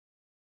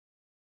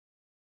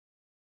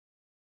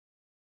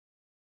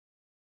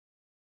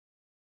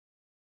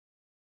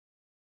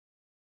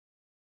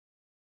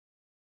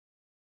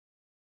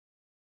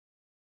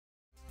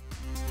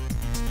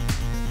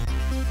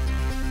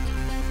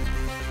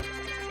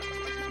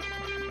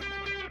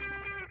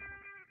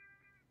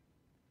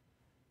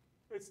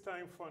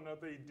time for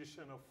another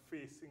edition of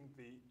Facing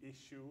the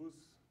Issues.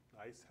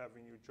 Nice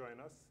having you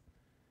join us.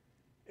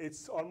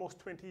 It's almost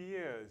 20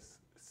 years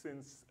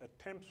since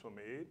attempts were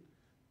made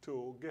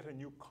to get a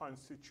new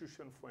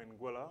constitution for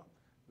Anguilla.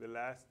 The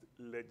last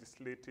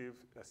Legislative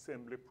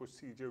Assembly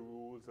Procedure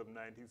Rules of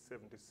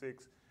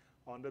 1976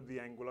 under the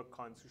Anguilla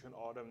Constitution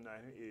Order of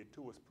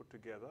 1982 was put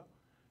together.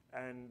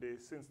 And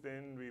since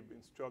then, we've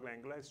been struggling.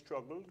 Anguilla has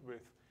struggled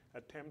with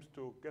attempts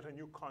to get a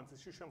new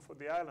constitution for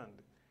the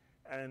island.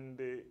 And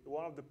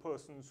one of the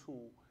persons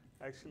who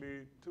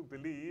actually took the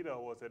lead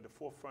or was at the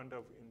forefront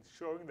of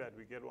ensuring that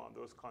we get one of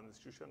those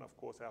constitutions, of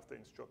course, after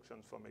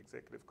instructions from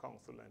Executive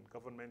Council and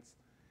governments,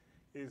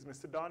 is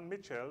Mr. Don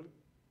Mitchell,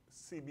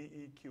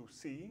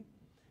 CBEQC,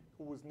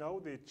 who is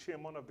now the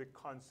chairman of the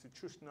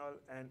Constitutional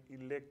and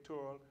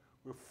Electoral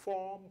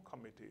Reform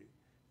Committee.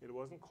 It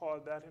wasn't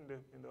called that in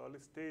the early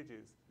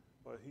stages,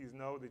 but he's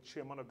now the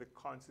chairman of the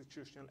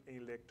Constitutional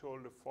and Electoral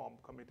Reform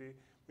Committee,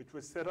 which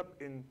was set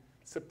up in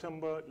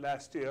September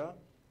last year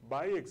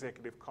by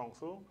Executive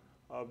Council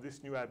of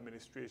this new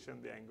administration,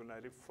 the Anguilla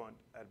United Front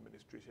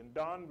administration.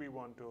 Don, we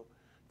want to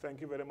thank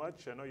you very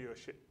much. I know you're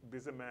a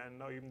busy man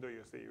now, even though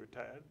you say you're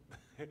retired.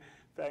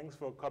 Thanks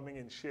for coming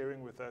and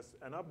sharing with us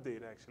an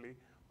update, actually,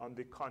 on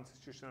the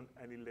constitutional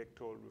and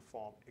electoral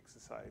reform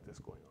exercise that's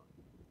going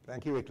on.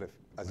 Thank you, Wycliffe.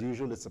 As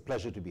usual, it's a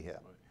pleasure to be here.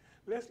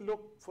 Right. Let's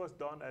look first,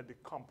 Don, at the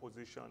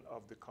composition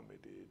of the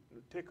committee.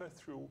 Take us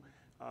through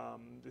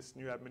this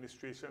new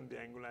administration, the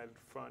Anguilla United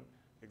Front,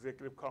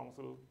 Executive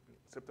Council,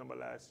 September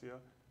last year.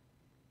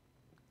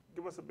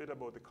 Give us a bit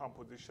about the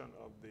composition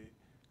of the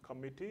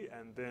committee,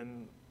 and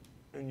then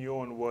in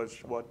your own words,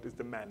 what is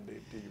the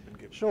mandate that you've been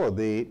given? Sure.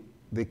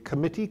 The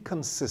committee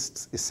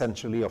consists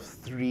essentially of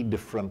three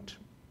different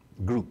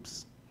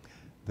groups.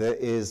 There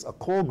is a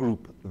core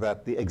group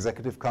that the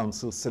Executive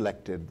Council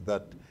selected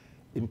that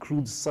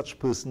includes such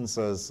persons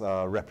as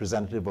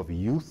representative of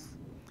youth,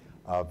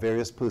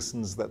 various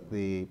persons that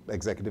the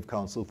Executive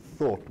Council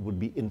thought would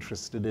be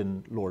interested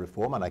in law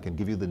reform, and I can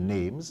give you the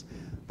names.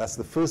 That's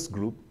the first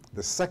group.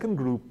 The second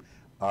group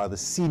are the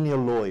senior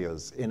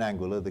lawyers in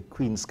Anguilla, the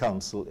Queen's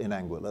Counsel in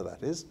Anguilla,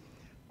 that is.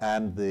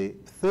 And the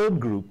third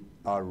group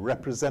are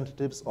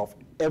representatives of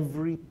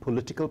every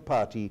political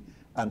party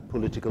and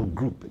political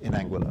group in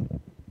Anguilla.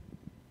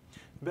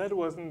 That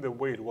wasn't the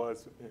way it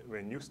was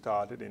when you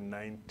started in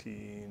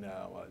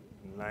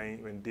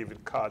when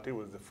David Carty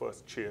was the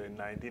first chair in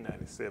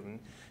 1997.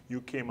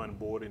 You came on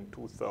board in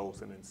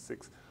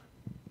 2006.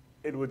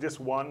 It was just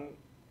one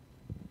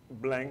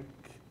blank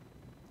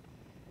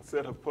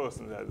set of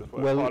persons, as it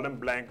were. Well, call them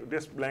blank,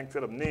 just blank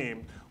set of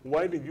names.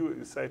 Why did you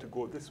decide to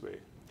go this way?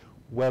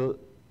 Well,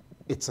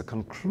 it's a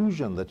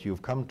conclusion that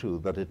you've come to,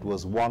 that it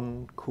was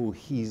one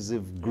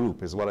cohesive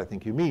group, is what I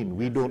think you mean.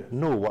 We don't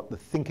know what the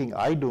thinking,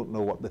 I don't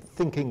know what the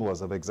thinking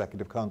was of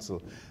Executive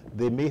Council.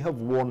 They may have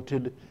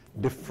wanted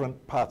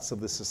different parts of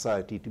the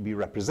society to be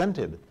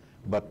represented,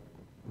 but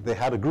they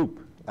had a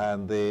group,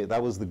 and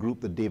that was the group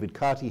that David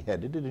Carty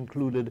headed. It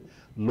included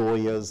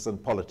lawyers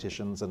and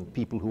politicians and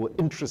people who were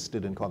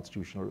interested in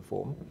constitutional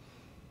reform.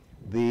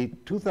 The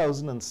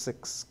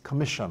 2006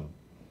 commission,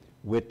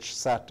 which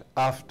sat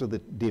after the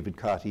David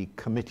Carty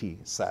committee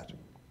sat,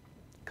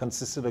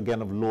 consisted again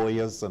of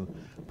lawyers and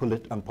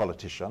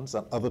politicians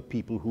and other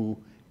people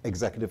who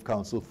Executive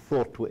Council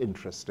thought were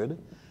interested.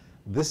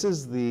 This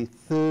is the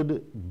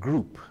third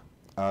group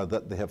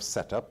that they have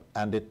set up,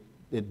 and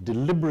it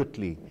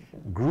deliberately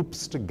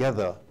groups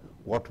together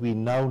what we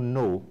now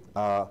know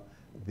are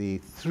the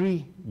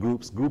three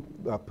groups,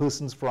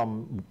 persons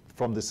from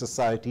the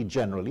society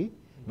generally,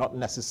 not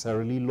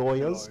necessarily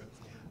lawyers,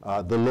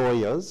 the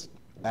lawyers,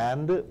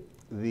 and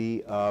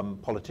the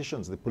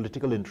politicians, the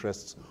political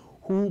interests,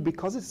 who,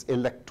 because it's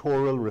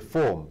electoral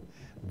reform,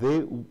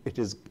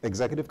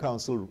 Executive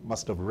Council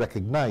must have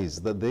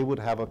recognized that they would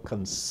have a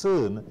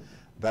concern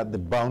that the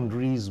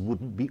boundaries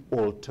wouldn't be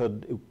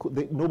altered.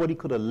 Nobody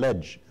could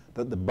allege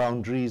that the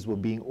boundaries were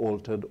being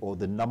altered or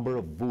the number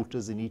of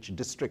voters in each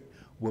district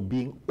were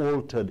being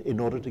altered in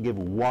order to give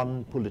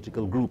one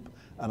political group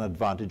an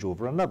advantage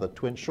over another.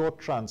 To ensure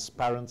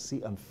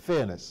transparency and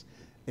fairness,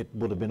 it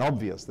would have been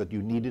obvious that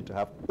you needed to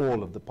have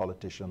all of the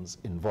politicians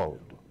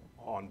involved.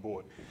 On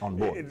board. On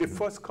board. The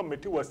first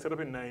committee was set up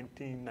in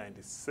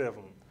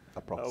 1997.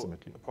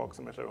 Approximately.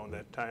 Approximately around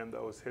that time.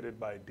 That was headed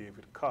by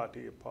David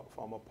Carty, a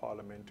former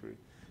parliamentary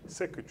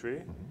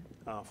secretary,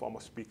 former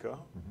speaker.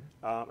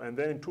 And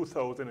then in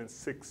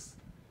 2006,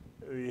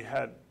 we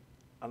had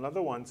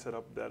another one set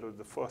up. That was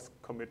the first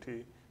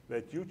committee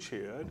that you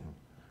chaired.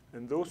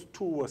 And those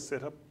two were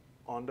set up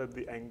under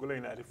the Anguilla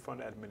United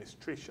Front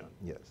administration.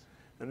 Yes.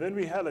 And then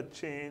we had a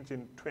change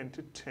in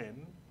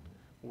 2010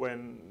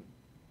 when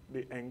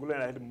the Anguilla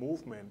United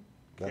movement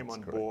came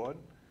on board,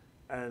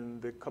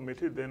 and the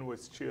committee then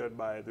was chaired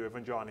by the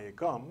Reverend John A.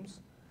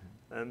 Gumbs.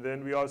 And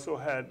then we also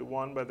had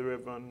one by the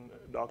Reverend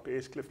Dr.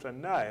 H.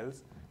 Clifton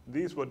Niles.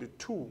 These were the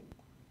two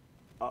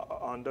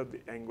under the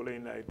Anguilla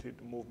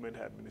United movement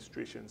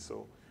administration.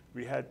 So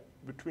we had,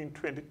 between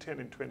 2010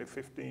 and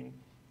 2015,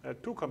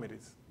 two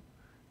committees.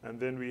 And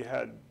then we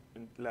had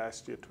in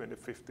last year,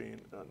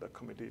 2015, the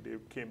committee, they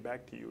came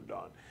back to you,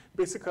 Don.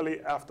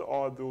 Basically, after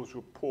all those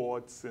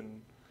reports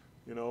and,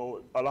 you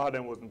know, a lot of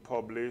them wasn't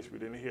published, we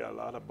didn't hear a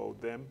lot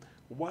about them.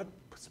 What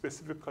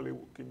specifically,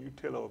 can you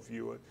tell our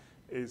viewers,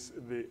 is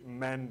the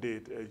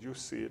mandate, as you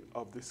see it,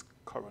 of this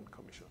current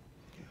commission?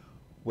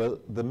 Well,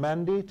 the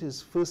mandate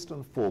is first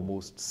and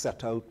foremost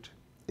set out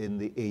in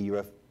the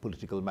AUF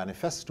political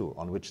manifesto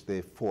on which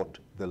they fought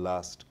the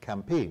last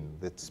campaign.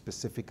 That's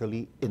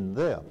specifically in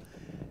there.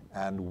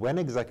 And when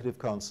Executive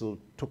Council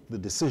took the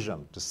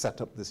decision to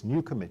set up this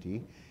new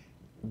committee,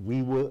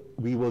 we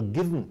were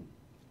given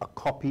a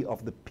copy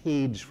of the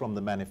page from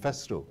the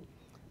manifesto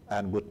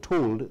and were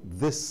told,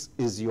 this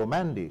is your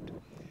mandate.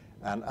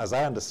 And as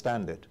I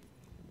understand it,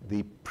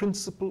 the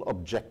principal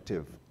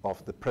objective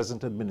of the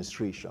present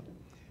administration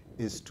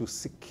is to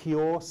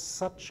secure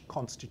such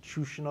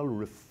constitutional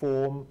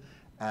reform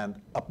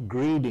and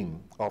upgrading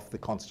of the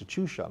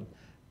Constitution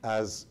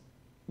as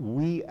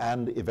we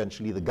and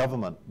eventually the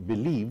government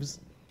believes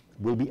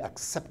will be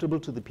acceptable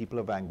to the people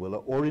of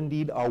Anguilla, or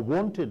indeed are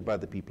wanted by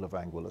the people of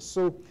Anguilla.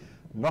 So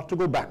not to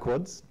go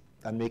backwards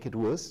and make it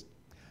worse,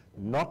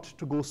 not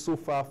to go so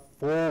far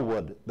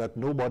forward that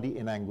nobody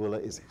in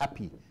Anguilla is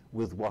happy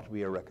with what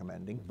we are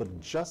recommending, but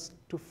just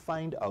to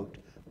find out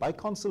by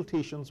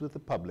consultations with the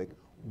public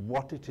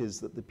what it is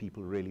that the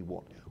people really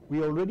want.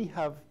 We already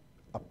have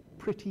a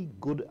pretty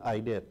good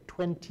idea,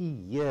 20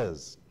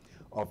 years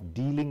of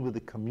dealing with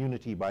the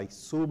community by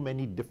so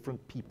many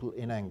different people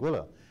in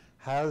Anguilla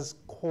has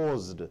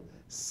caused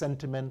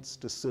sentiments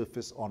to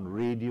surface on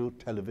radio,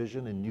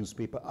 television, in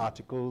newspaper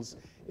articles,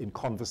 in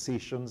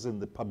conversations in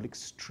the public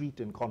street,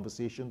 in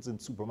conversations in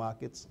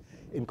supermarkets,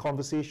 in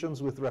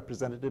conversations with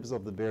representatives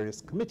of the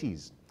various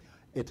committees.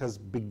 It has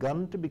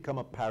begun to become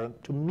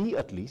apparent, to me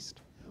at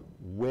least,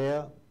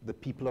 where the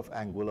people of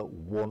Anguilla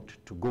want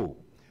to go.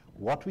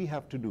 What we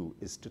have to do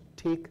is to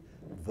take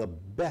the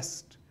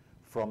best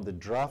from the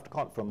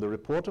from the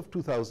report of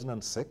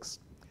 2006,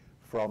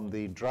 from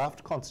the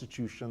draft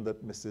constitution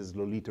that Mrs.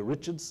 Lolita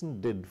Richardson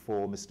did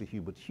for Mr.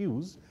 Hubert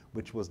Hughes,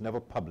 which was never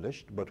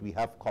published, but we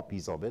have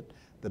copies of it.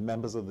 The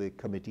members of the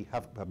committee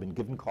have been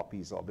given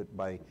copies of it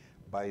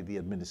by the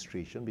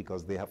administration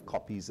because they have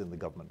copies in the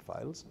government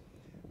files.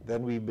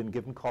 Then we've been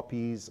given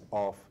copies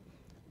of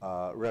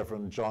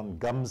Reverend John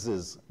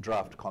Gums's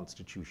draft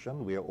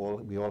constitution. We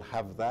all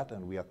have that,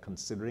 and we are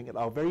considering it.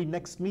 Our very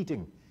next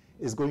meeting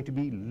is going to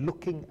be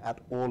looking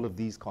at all of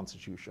these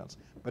constitutions.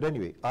 But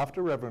anyway,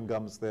 after Reverend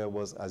Gums, there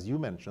was, as you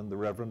mentioned, the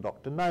Reverend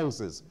Dr.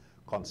 Niles's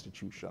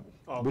constitution,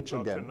 which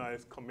Dr. again,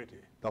 Niles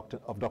committee. Dr.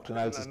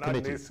 Niles's not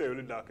committee. Not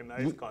necessarily Dr.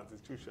 Niles'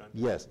 constitution.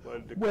 Yes.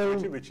 Well, the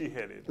committee which he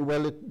headed.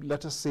 Well,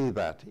 let us say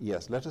that,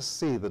 yes. Let us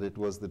say that it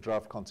was the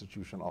draft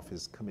constitution of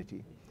his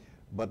committee.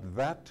 But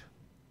that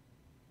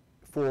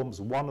forms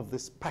one of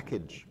this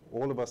package.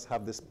 All of us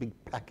have this big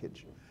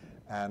package.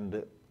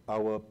 And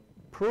our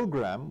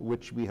program,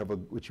 which we have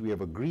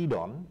agreed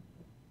on,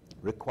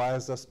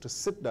 requires us to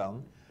sit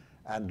down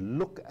and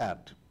look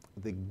at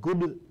the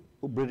good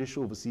British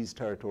Overseas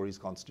Territories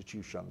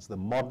constitutions, the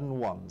modern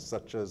ones,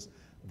 such as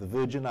the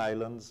Virgin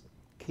Islands,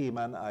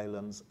 Cayman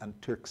Islands, and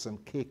Turks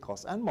and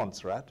Caicos, and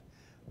Montserrat.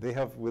 They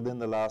have, within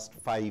the last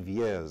 5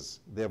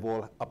 years, they've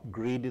all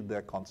upgraded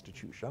their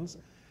constitutions,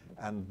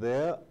 and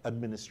their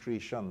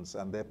administrations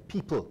and their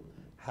people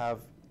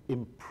have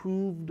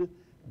improved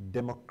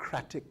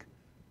democratic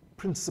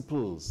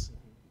principles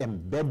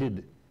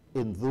embedded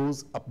in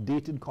those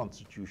updated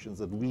constitutions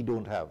that we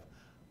don't have.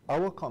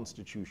 Our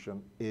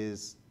constitution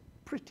is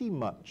pretty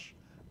much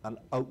an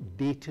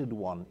outdated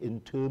one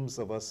in terms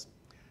of us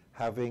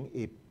having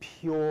a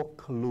pure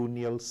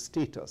colonial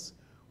status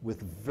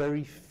with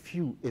very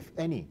few, if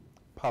any,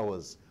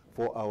 powers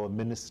for our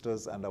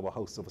ministers and our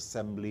House of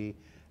Assembly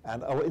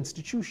and our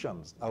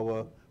institutions.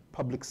 Our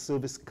Public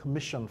Service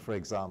Commission, for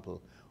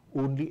example,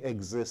 only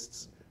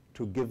exists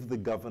to give the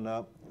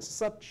governor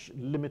such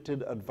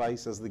limited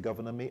advice as the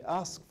governor may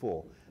ask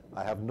for.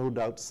 I have no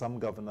doubt some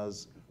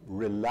governors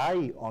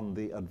rely on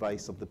the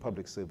advice of the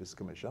Public Service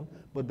Commission,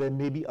 but there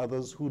may be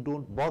others who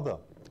don't bother,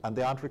 and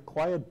they aren't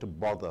required to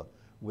bother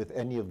with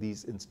any of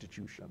these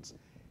institutions.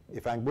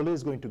 If Anguilla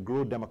is going to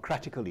grow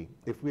democratically,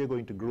 if we are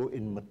going to grow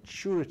in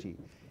maturity,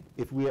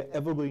 if we are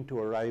ever going to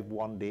arrive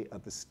one day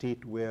at the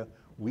state where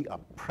we are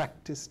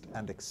practiced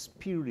and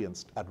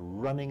experienced at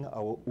running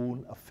our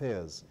own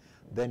affairs,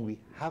 then we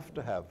have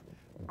to have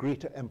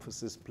greater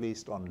emphasis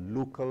placed on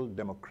local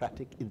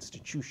democratic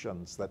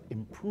institutions that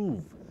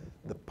improve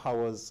the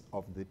powers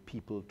of the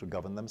people to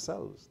govern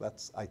themselves.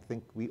 That's, I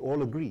think we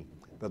all agree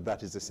that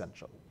that is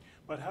essential.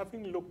 But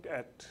having looked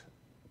at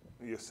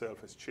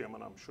yourself as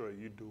chairman, I'm sure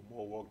you do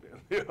more work than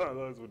the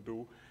others would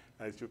do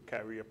as you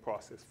carry a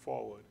process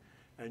forward.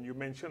 And you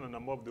mentioned a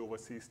number of the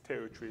overseas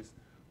territories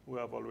who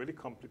have already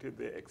completed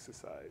their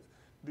exercise.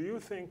 Do you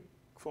think,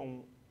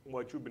 from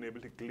what you've been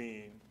able to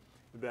glean,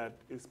 that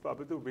it's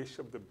probably the wish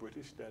of the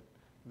British that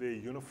they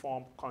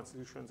uniform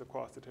constitutions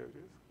across the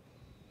territories?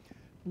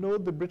 No,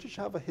 the British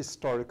have a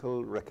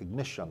historical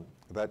recognition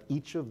that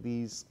each of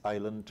these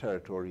island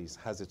territories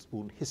has its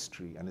own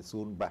history and its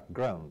own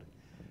background.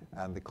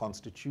 And the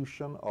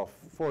constitution of,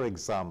 for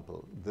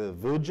example, the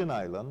Virgin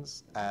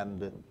Islands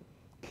and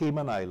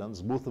Cayman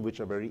Islands, both of which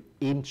are very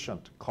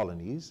ancient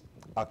colonies,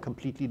 are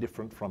completely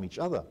different from each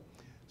other.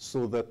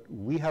 So that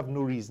we have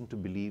no reason to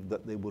believe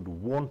that they would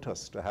want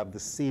us to have the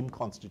same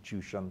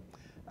constitution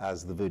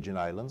as the Virgin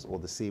Islands or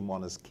the same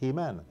one as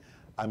Cayman.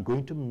 I'm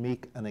going to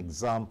make an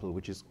example,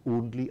 which is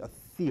only a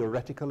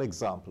theoretical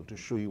example, to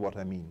show you what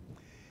I mean.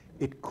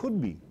 It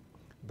could be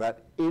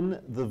that in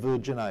the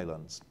Virgin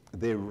Islands,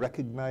 they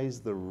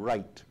recognize the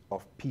right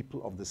of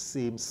people of the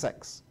same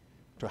sex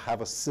to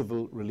have a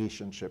civil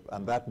relationship,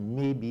 and that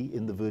may be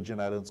in the Virgin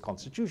Islands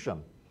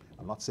Constitution.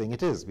 I'm not saying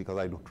it is, because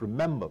I don't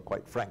remember,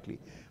 quite frankly.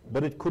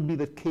 But it could be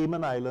that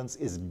Cayman Islands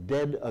is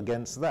dead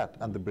against that,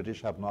 and the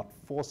British have not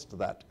forced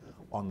that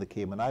on the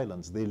Cayman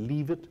Islands. They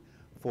leave it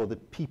for the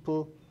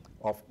people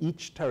of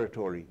each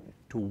territory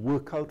to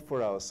work out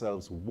for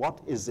ourselves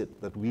what is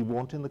it that we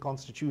want in the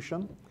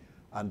Constitution,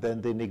 and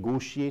then they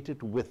negotiate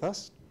it with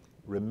us.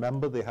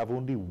 Remember, they have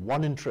only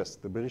one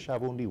interest. The British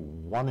have only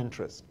one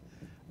interest,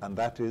 and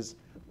that is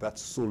that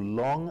so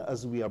long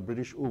as we are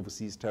British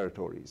overseas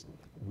territories,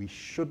 we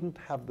shouldn't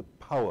have the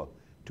power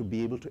to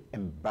be able to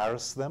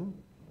embarrass them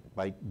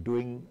by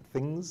doing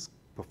things,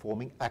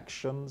 performing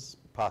actions,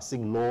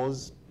 passing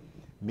laws,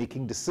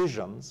 making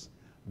decisions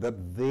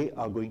that they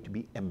are going to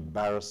be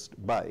embarrassed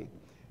by.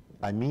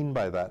 I mean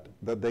by that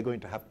they're going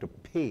to have to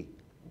pay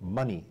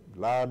money,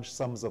 large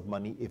sums of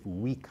money, if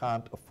we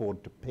can't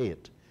afford to pay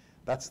it.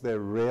 That's their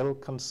real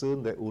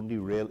concern, their only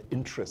real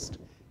interest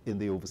in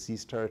the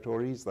overseas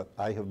territories that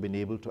I have been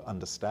able to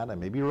understand. I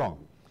may be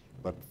wrong,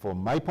 but from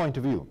my point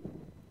of view,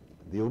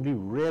 the only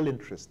real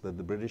interest that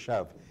the British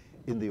have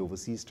in the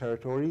overseas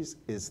territories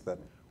is that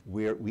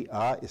we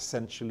are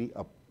essentially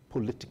a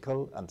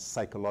political and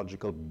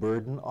psychological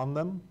burden on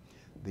them.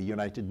 The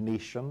United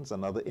Nations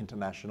and other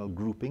international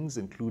groupings,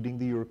 including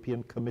the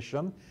European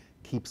Commission,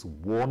 keeps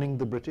warning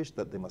the British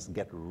that they must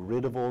get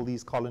rid of all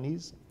these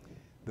colonies.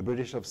 The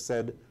British have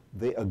said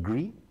they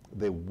agree,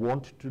 they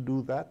want to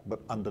do that, but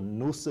under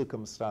no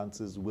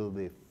circumstances will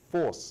they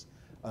force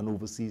an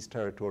overseas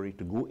territory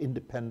to go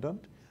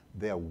independent.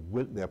 They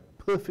are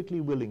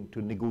perfectly willing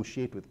to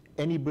negotiate with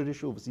any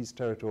British overseas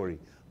territory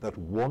that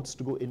wants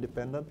to go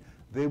independent.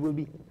 They will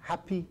be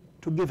happy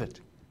to give it,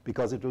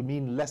 because it will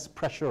mean less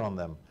pressure on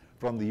them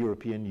from the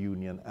European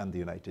Union and the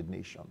United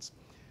Nations.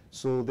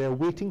 So they're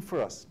waiting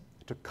for us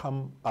to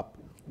come up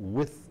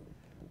with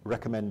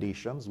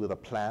recommendations, with a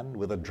plan,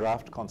 with a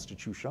draft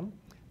constitution,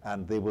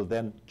 and they will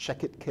then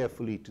check it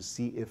carefully to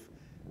see if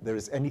there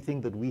is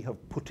anything that we have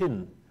put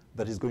in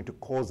that is going to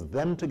cause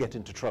them to get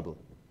into trouble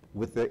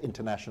with their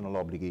international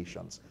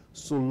obligations.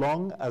 So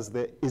long as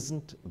there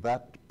isn't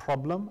that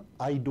problem,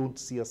 I don't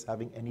see us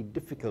having any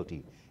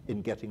difficulty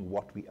in getting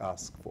what we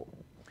ask for.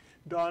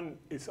 Don,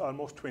 it's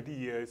almost 20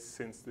 years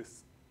since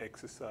this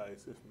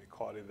exercise, if we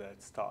call it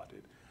that,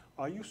 started.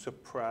 Are you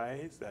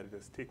surprised that it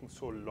has taken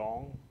so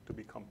long to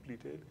be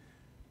completed?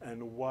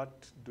 And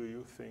what do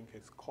you think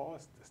has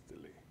caused this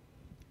delay?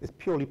 It's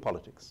purely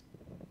politics.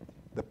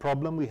 The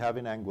problem we have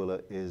in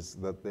Anguilla is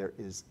that there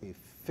is a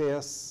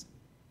fierce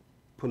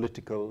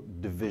political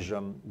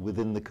division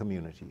within the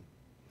community.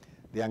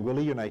 The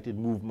Anguilla United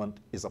movement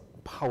is a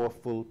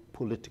powerful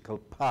political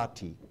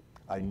party.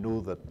 I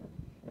know that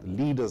the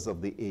leaders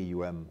of the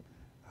AUM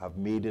have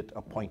made it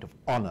a point of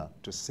honor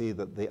to say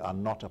that they are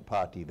not a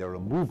party, they're a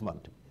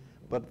movement.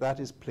 But that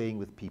is playing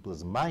with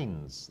people's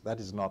minds. That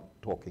is not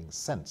talking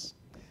sense.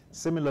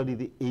 Similarly,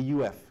 the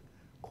AUF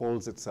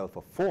calls itself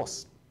a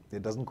force.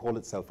 It doesn't call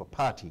itself a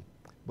party.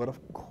 But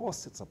of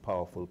course it's a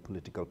powerful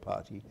political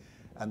party.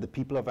 And the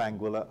people of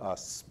Anguilla are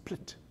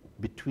split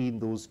between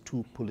those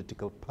two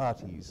political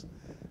parties,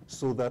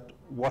 so that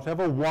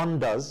whatever one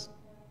does,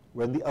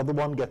 when the other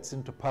one gets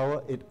into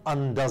power, it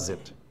undoes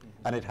it.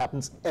 And it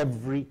happens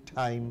every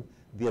time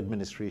the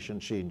administration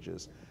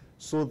changes.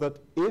 So that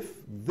if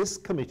this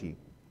committee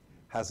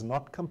has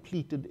not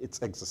completed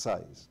its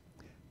exercise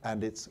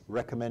and its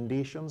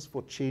recommendations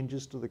for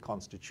changes to the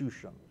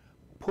Constitution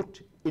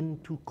put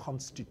into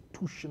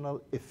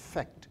constitutional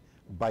effect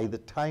by the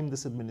time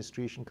this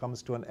administration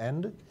comes to an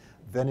end,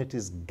 then it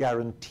is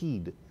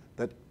guaranteed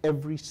that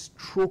every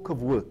stroke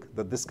of work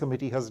that this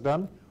committee has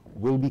done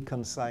will be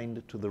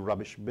consigned to the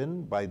rubbish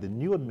bin by the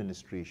new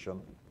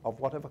administration of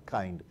whatever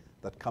kind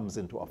that comes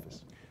into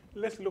office.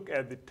 Let's look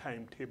at the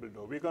timetable,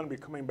 though. We're going to be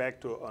coming back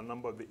to a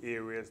number of the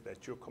areas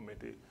that your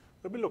committee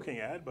will be looking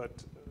at,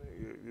 but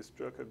you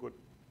struck a good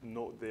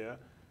note there.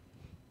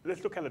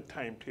 Let's look at a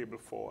timetable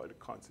for the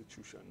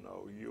Constitution.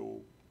 Now,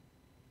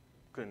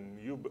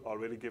 you've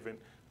already given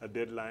a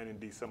deadline in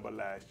December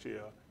last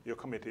year, your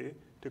committee,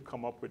 to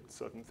come up with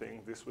certain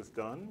things. This was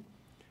done.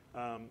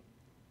 How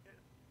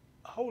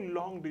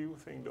long do you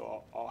think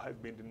has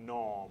been the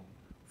norm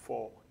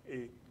for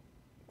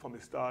from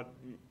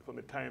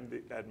the time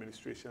the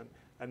administration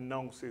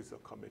announces a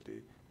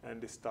committee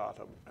and the start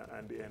of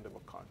and the end of a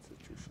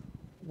constitution?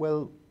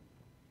 Well,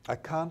 I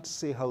can't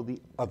say how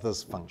the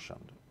others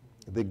functioned.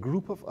 The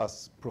group of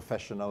us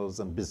professionals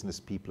and business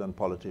people and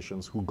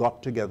politicians who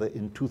got together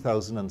in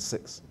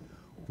 2006,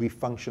 We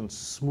function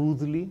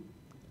smoothly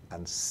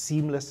and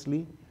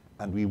seamlessly,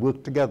 and we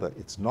work together.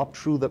 It's not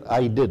true that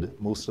I did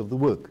most of the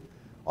work.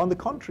 On the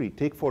contrary,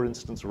 take for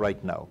instance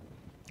right now,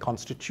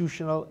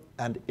 Constitutional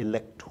and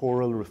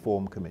Electoral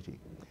Reform Committee.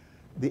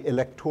 The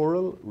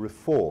electoral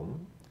reform,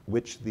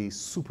 which the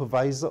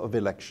supervisor of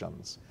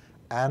elections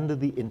and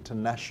the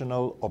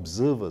international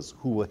observers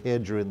who were here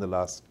during the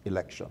last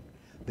election,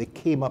 they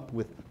came up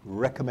with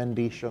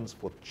recommendations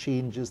for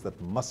changes that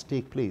must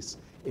take place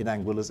in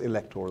Anguilla's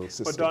electoral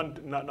system.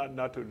 But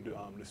not to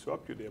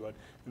disrupt you there, but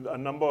a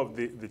number of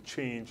the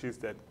changes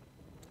that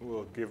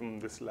were given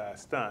this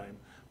last time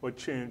were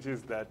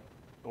changes that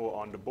were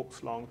on the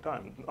books long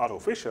time, not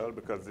official,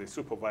 because the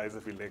supervisor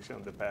of election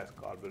of the past,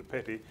 Caldwell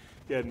Petty,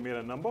 he had made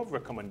a number of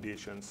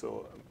recommendations.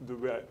 So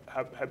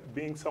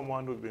being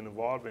someone who's been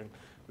involved in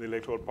the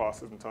electoral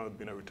process in terms of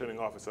being a returning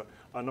officer,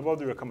 a number of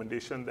the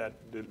recommendations that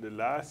the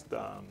last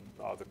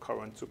or the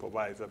current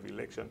supervisor of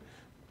election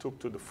took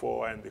to the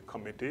fore and the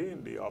committee,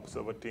 the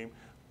observer team,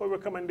 were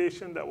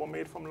recommendations that were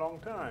made from a long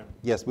time.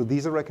 Yes, but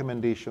these are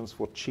recommendations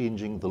for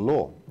changing the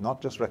law, not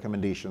just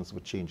recommendations for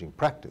changing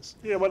practice.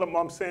 Yeah, what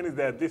I'm saying is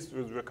that this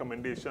was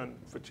recommendation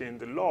for changing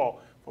the law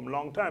from a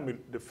long time.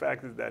 The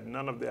fact is that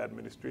none of the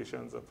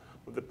administrations of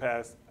the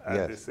past,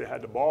 as they say,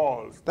 had the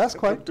balls. That's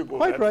quite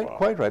right, far.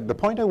 quite right. The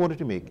point I wanted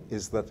to make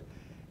is that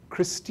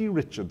Christy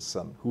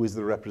Richardson, who is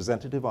the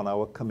representative on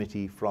our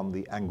committee from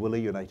the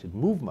Anguilla United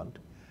Movement,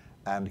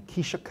 and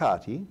Keisha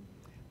Carty,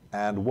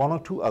 and one or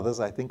two others,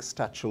 I think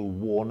Stachel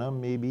Warner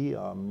maybe,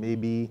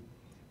 maybe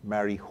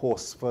Mary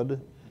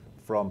Horsford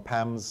from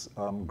Pam's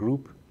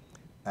group,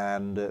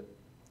 and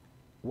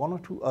one or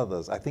two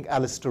others, I think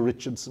Alistair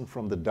Richardson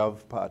from the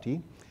Dove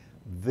Party.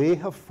 They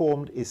have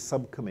formed a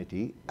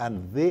subcommittee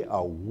and they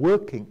are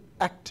working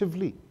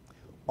actively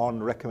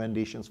on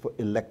recommendations for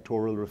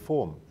electoral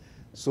reform.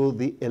 So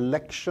the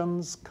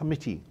elections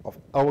committee of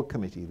our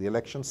committee, the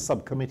elections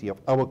subcommittee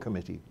of our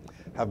committee,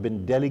 have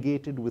been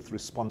delegated with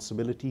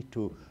responsibility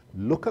to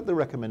look at the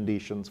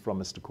recommendations from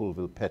Mr.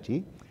 Colville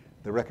Petty,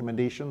 the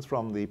recommendations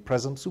from the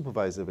present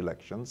supervisor of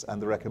elections,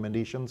 and the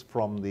recommendations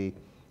from the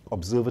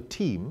observer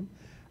team,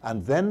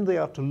 and then they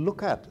are to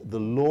look at the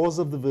laws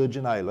of the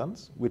Virgin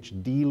Islands, which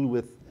deal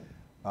with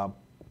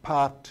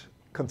part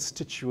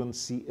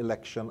constituency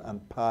election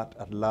and part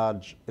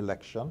at-large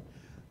election,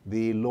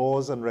 the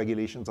laws and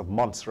regulations of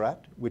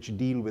Montserrat, which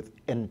deal with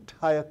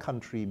entire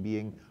country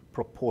being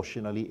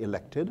proportionally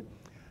elected,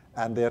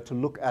 and they are to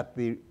look at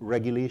the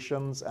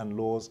regulations and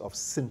laws of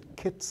St.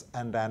 Kitts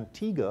and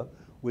Antigua,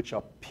 which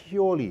are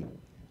purely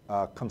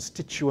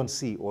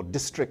constituency or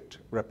district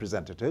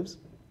representatives,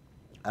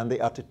 and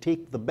they are to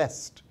take the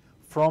best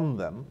from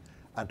them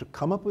and to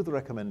come up with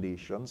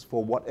recommendations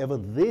for whatever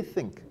they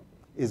think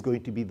is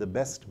going to be the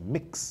best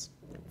mix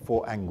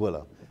for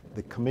Anguilla.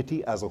 The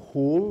committee as a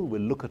whole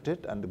will look at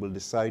it and will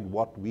decide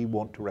what we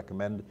want to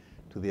recommend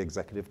to the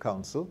Executive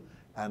Council,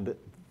 and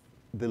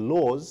the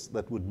laws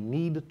that would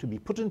need to be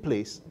put in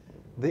place,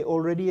 they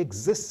already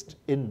exist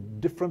in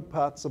different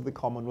parts of the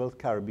Commonwealth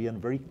Caribbean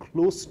very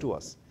close to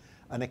us.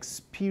 An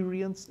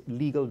experienced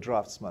legal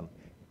draftsman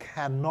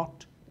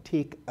cannot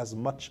take as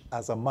much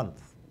as a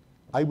month,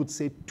 I would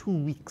say 2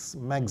 weeks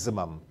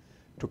maximum,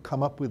 to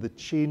come up with the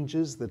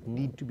changes that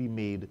need to be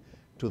made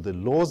to the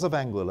laws of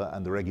Anguilla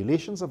and the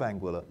regulations of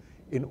Anguilla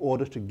in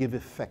order to give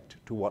effect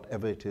to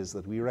whatever it is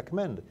that we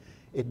recommend.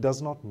 It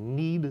does not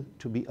need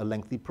to be a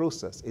lengthy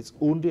process. It's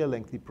only a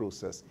lengthy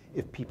process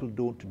if people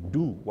don't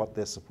do what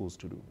they're supposed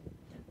to do.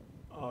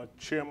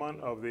 Chairman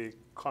of the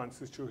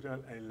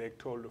Constitutional and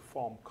Electoral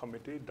Reform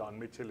Committee, Don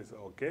Mitchell, is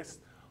our guest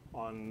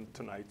on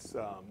tonight's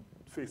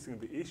Facing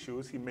the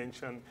Issues. He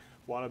mentioned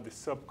one of the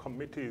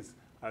subcommittees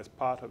as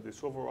part of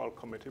this overall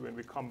committee. When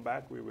we come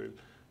back, we will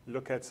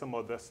look at some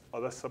of the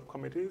other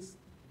subcommittees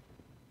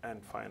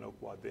and find out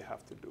what they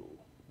have to do.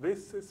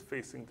 This is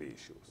Facing the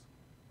Issues.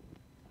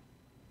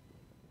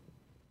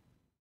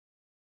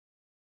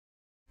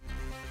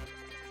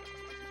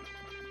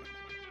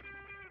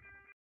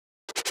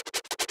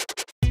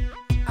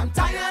 I'm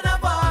tired of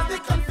all the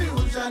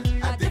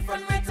confusion, a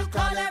different way to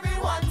call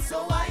everyone,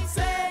 so I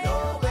say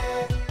no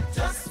way,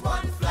 just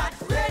one flat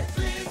red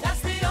please.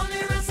 That's the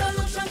only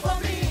resolution for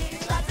me.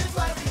 That is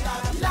why we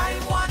have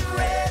line one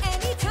red.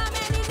 Anytime,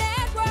 any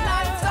network.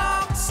 Line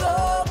talk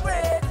so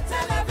great.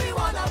 Tell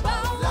everyone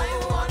about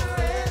line one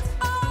red.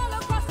 All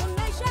across the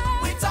nation,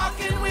 we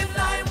talking with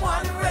line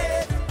one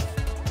red.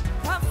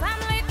 Call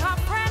family, call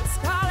friends,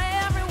 call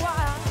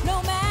everyone.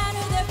 No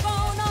matter their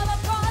phone, all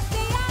across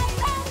the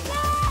island.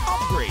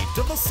 Upgrade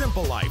to the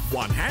simple life.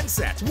 One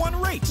handset, one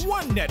rate,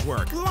 one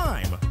network.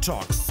 Lime.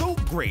 Talk so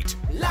great.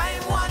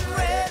 Line one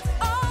red.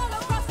 All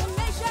across the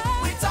nation,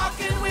 we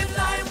talking with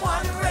line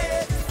one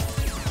red.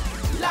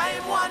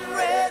 Line one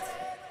red.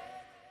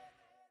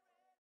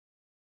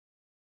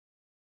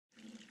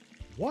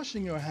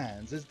 Washing your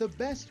hands is the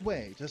best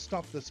way to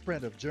stop the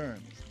spread of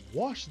germs.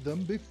 Wash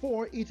them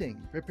before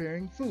eating,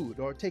 preparing food,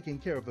 or taking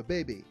care of a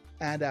baby,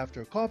 and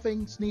after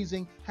coughing,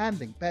 sneezing,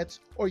 handling pets,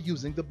 or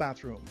using the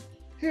bathroom.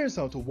 Here's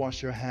how to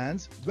wash your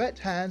hands. Wet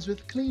hands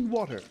with clean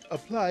water.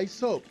 Apply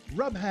soap.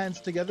 Rub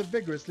hands together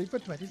vigorously for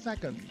 20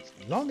 seconds,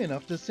 long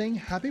enough to sing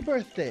happy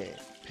birthday.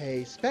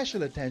 Pay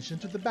special attention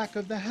to the back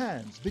of the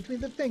hands, between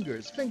the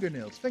fingers,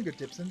 fingernails,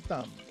 fingertips, and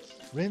thumbs.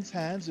 Rinse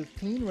hands with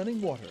clean running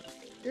water.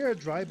 Air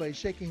dry by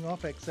shaking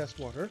off excess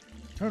water.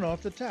 Turn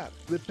off the tap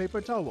with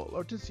paper towel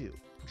or tissue.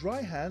 Dry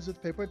hands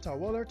with paper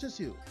towel or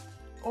tissue.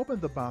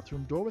 Open the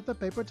bathroom door with a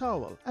paper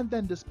towel and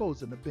then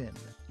dispose in a bin.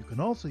 You can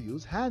also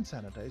use hand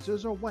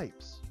sanitizers or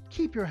wipes.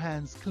 Keep your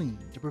hands clean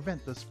to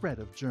prevent the spread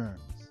of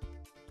germs.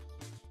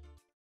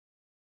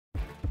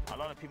 A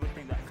lot of people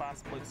think that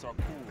fast bikes are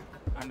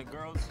cool, and the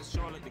girls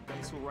sure like the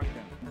guys who ride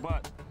them.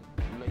 But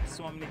like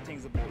so many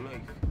things about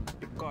life,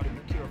 you gotta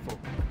be careful.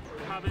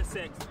 Having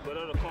sex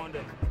without a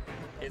condom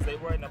is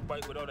like riding a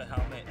bike without a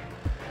helmet.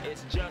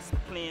 It's just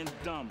plain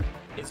dumb.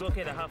 It's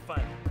okay to have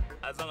fun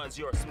as long as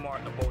you're smart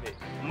about it.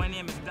 My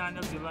name is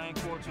Daniel the Lion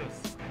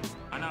Fortress,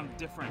 and I'm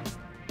different,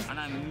 and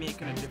I'm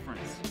making a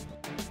difference.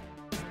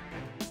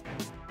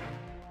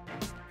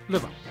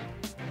 Live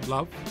up.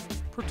 Love,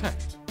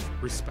 protect,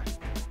 respect.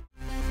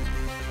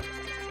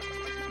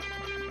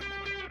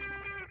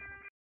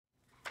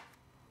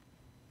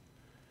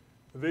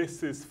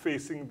 This is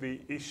Facing the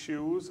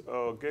Issues.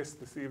 Our guest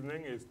this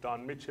evening is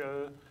Don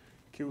Mitchell,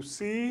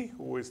 QC,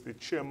 who is the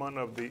chairman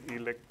of the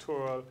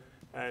Electoral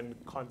and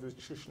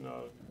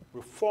Constitutional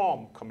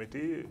Reform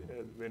Committee.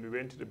 When we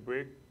went to the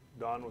break,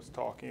 Don was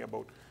talking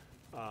about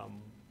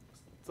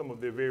some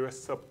of the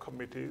various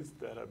subcommittees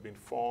that have been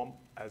formed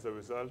as a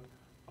result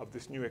of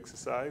this new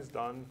exercise.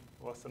 Don,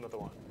 what's another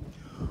one?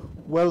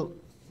 Well,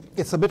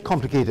 it's a bit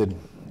complicated.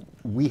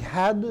 We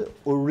had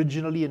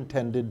originally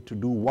intended to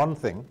do one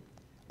thing,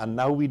 and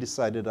now we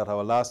decided at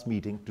our last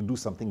meeting to do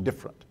something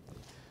different.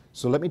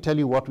 So let me tell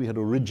you what we had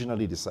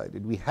originally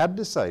decided. We had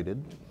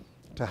decided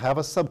to have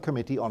a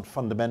subcommittee on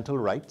fundamental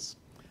rights,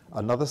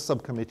 another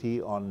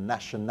subcommittee on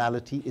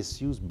nationality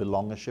issues,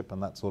 belongership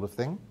and that sort of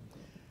thing,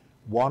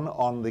 one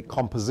on the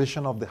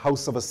composition of the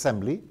House of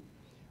Assembly,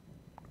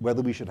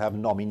 whether we should have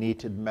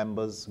nominated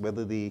members,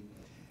 whether the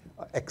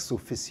ex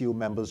officio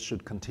members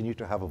should continue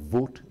to have a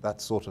vote,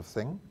 that sort of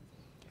thing.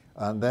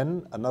 And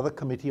then another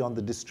committee on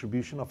the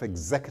distribution of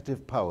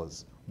executive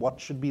powers. What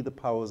should be the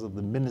powers of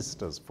the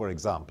ministers, for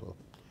example?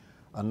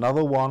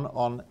 Another one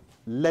on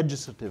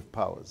legislative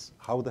powers,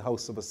 how the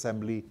House of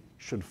Assembly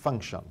should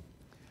function.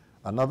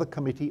 Another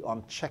committee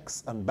on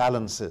checks and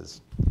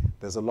balances.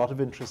 There's a lot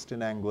of interest in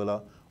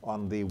Anguilla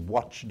on the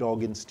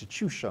watchdog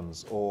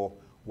institutions, or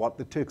what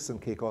the Turks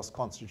and Caicos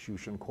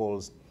Constitution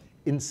calls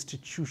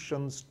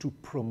institutions to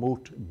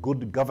promote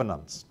good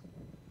governance.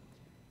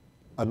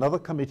 Another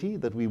committee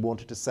that we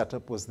wanted to set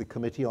up was the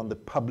Committee on the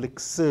Public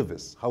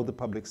Service, how the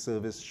public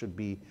service should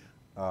be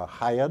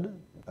hired,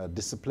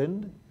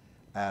 disciplined,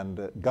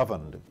 and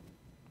governed.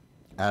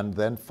 And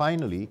then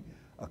finally,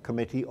 a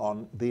committee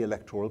on the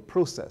electoral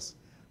process.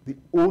 The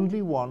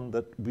only one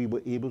that we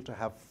were able to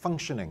have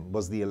functioning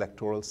was the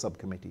electoral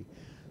subcommittee.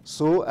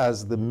 So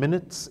as the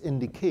minutes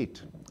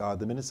indicate,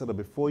 the minutes that are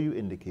before you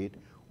indicate,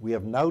 we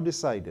have now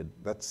decided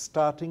that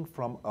starting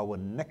from our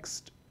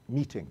next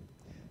meeting,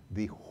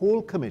 the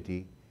whole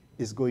committee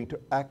is going to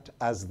act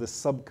as the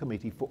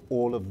subcommittee for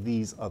all of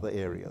these other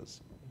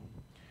areas.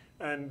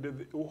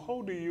 And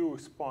how do you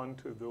respond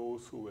to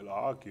those who will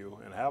argue,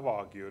 and have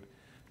argued,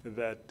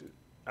 that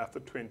after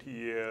 20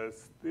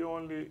 years, the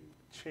only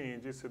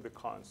changes to the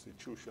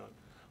Constitution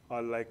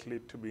are likely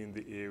to be in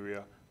the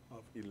area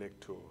of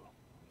electoral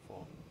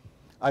reform?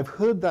 I've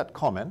heard that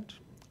comment.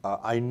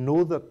 I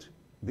know that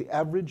the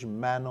average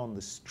man on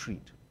the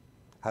street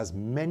has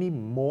many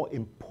more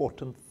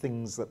important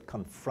things that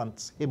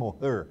confronts him or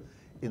her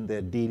in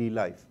their daily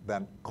life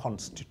than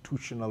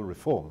constitutional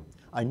reform.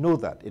 I know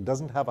that. It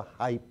doesn't have a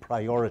high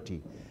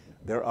priority.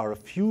 There are a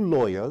few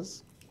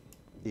lawyers,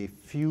 a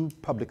few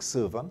public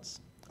servants,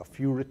 a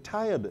few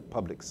retired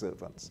public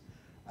servants,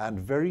 and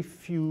very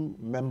few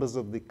members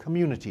of the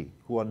community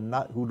who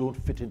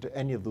don't fit into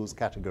any of those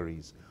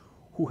categories,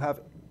 who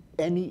have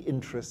any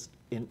interest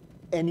in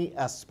any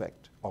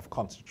aspect of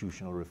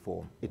constitutional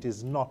reform. It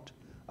is not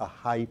a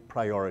high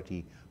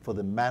priority for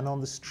the man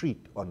on the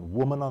street or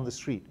woman on the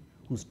street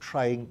who's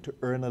trying to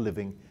earn a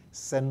living,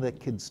 send their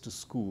kids to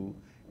school,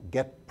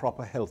 get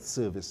proper health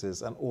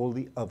services, and all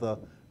the other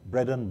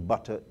bread and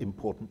butter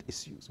important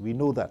issues. We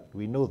know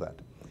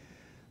that.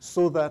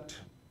 So that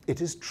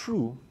it is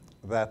true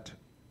that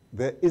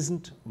there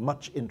isn't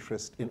much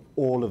interest in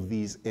all of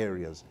these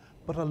areas,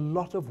 but a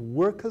lot of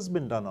work has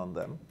been done on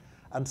them,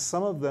 and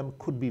some of them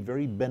could be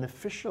very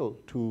beneficial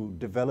to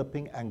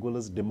developing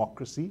Anguilla's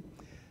democracy,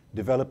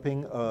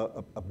 developing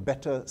a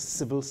better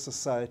civil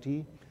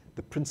society.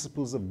 The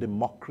principles of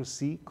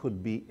democracy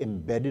could be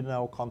embedded in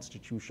our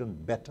Constitution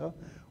better.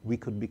 We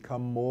could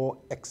become more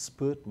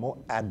expert, more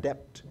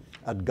adept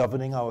at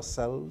governing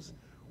ourselves.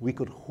 We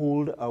could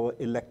hold our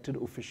elected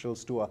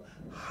officials to a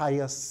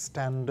higher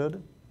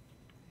standard.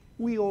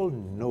 We all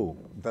know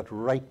that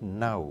right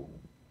now,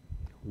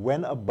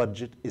 when a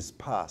budget is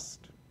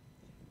passed,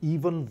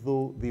 even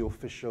though the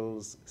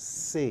officials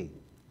say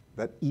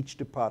that each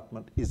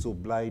department is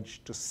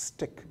obliged to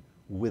stick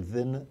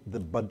within the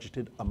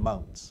budgeted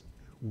amounts.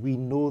 We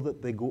know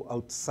that they go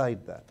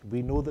outside that.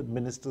 We know that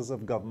ministers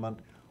of government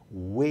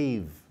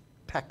waive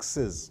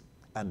taxes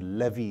and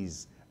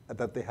levies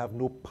that they have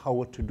no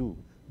power to do.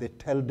 They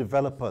tell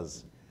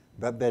developers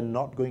that they're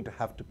not going to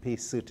have to pay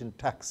certain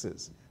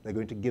taxes. They're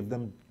going to give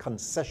them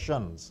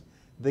concessions.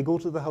 They go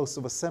to the House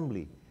of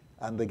Assembly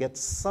and they get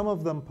some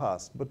of them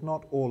passed, but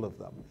not all of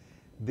them.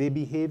 They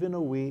behave in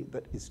a way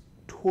that is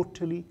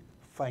totally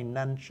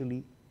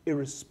financially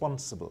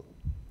irresponsible.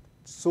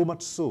 So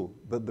much so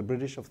that the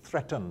British have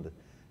threatened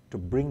to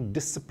bring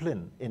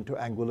discipline into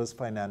Anguilla's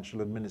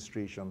financial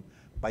administration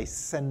by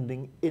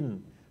sending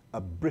in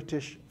a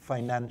British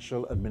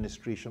financial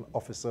administration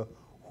officer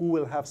who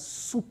will have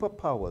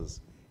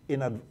superpowers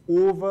in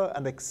over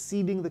and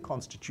exceeding the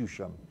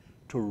Constitution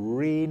to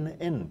rein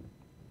in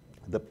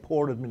the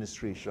poor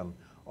administration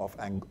of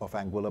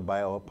Anguilla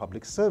by our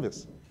public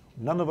service.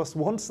 None of us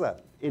wants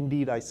that.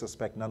 Indeed, I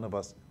suspect none of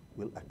us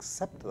will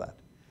accept that.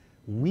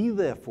 We,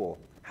 therefore,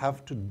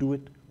 have to do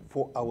it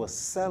for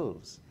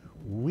ourselves.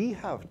 We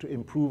have to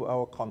improve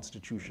our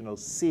constitutional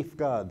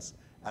safeguards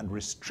and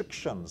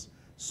restrictions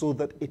so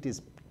that it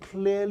is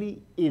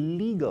clearly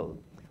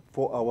illegal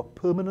for our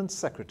permanent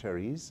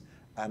secretaries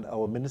and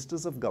our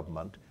ministers of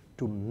government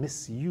to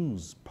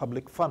misuse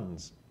public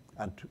funds.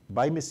 And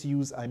by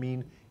misuse, I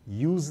mean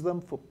use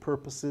them for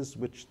purposes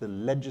which the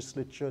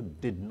legislature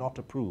did not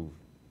approve.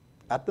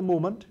 At the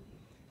moment,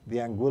 the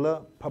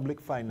Anguilla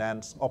public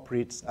finance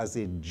operates as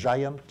a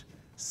giant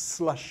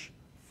slush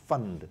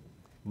fund.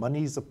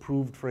 Money is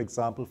approved, for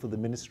example, for the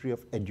Ministry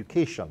of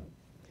Education,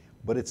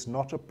 but it's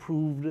not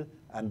approved,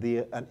 and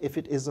if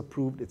it is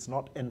approved, it's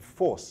not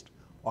enforced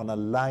on a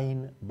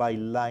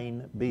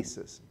line-by-line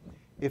basis.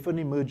 If an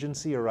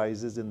emergency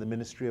arises in the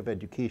Ministry of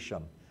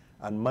Education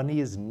and money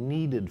is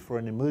needed for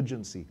an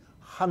emergency,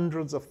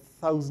 hundreds of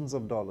thousands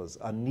of dollars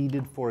are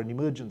needed for an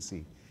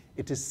emergency,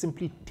 it is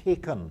simply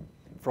taken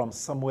from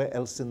somewhere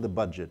else in the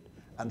budget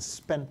and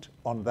spent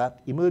on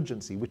that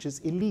emergency, which is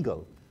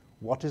illegal.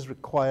 What is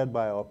required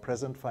by our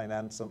present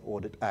Finance and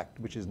Audit Act,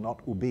 which is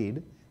not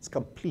obeyed, it's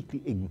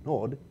completely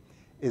ignored,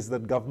 is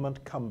that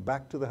government come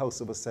back to the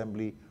House of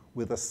Assembly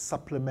with a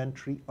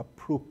supplementary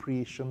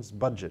appropriations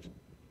budget.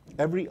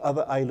 Every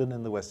other island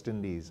in the West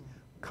Indies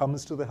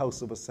comes to the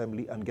House of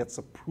Assembly and gets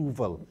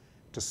approval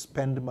to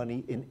spend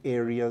money in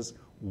areas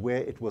where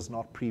it was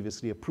not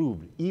previously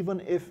approved. Even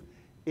if,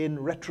 in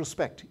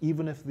retrospect,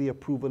 even if the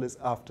approval is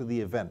after the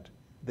event,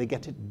 they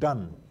get it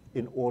done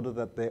in order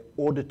that their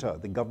auditor,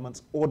 the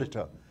government's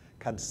auditor,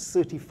 can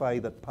certify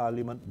that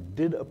Parliament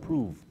did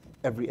approve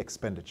every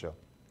expenditure.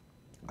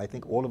 I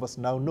think all of us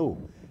now know,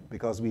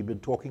 because we've been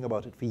talking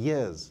about it for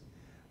years,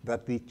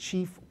 that the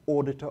chief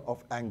auditor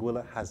of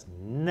Anguilla has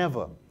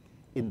never,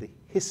 in the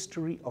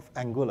history of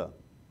Anguilla,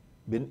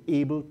 been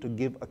able to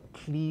give a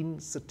clean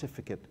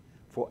certificate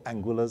for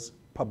Anguilla's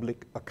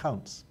public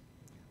accounts.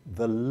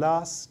 The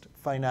last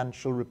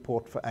financial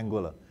report for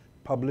Anguilla,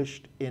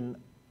 published in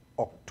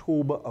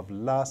October of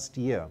last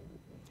year,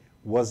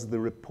 was the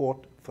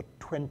report for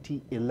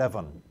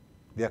 2011.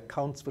 The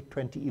accounts for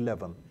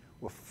 2011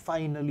 were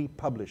finally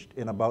published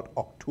in about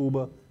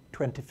October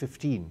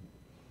 2015.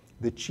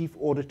 The chief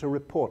auditor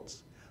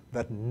reports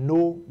that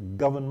no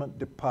government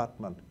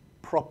department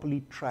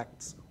properly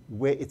tracks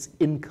where its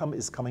income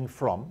is coming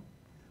from.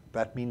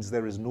 That means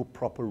there is no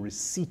proper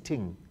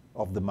receipting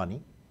of the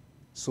money,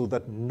 so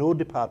that no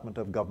department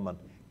of government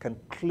can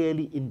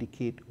clearly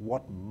indicate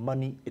what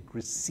money it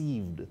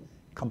received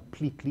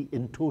completely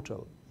in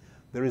total.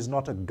 There is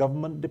not a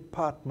government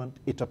department,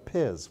 it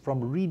appears,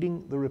 from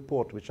reading the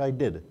report, which I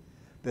did,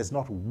 there's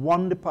not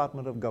one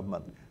department of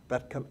government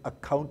that can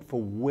account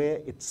for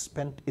where it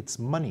spent its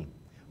money.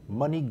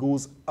 Money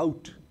goes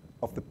out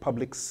of the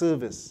public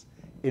service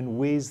in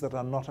ways that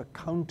are not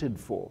accounted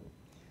for.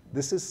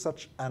 This is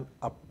such an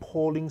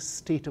appalling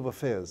state of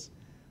affairs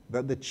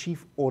that the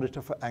chief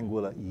auditor for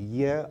Anguilla,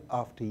 year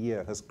after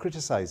year, has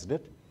criticized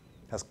it,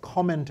 has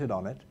commented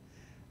on it,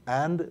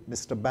 and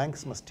Mr.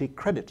 Banks must take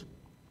credit.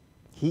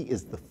 He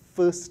is the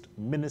first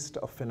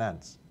Minister of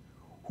Finance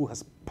who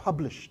has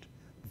published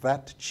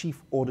that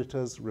chief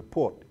auditor's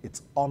report.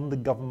 It's on the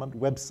government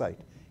website.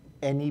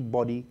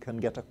 Anybody can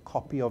get a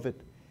copy of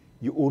it.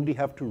 You only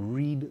have to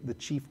read the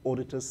chief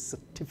auditor's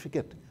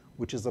certificate,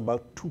 which is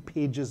about 2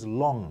 pages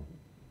long,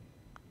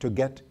 to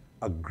get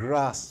a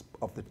grasp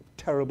of the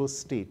terrible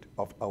state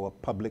of our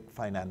public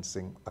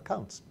financing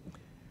accounts.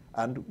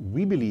 And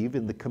we believe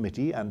in the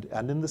committee and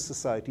in the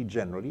society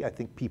generally, I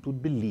think people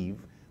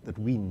believe that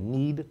we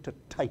need to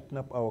tighten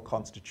up our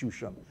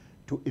constitution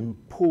to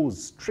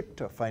impose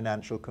stricter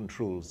financial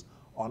controls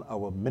on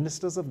our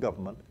ministers of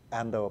government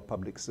and our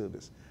public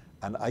service.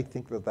 And I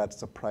think that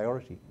that's a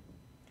priority.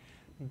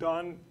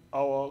 Don,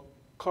 our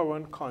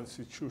current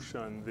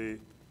constitution, the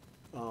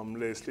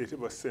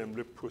Legislative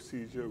Assembly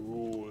procedure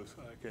rules,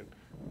 I can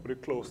put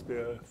it close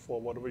there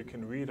for whatever you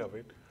can read of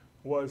it,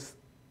 was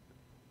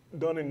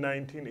done in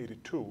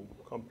 1982,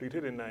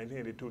 completed in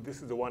 1982.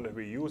 This is the one that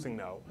we're using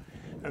now.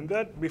 And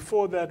that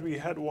before that, we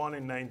had one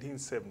in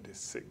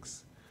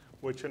 1976,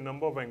 which a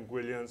number of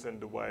Anguillians and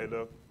the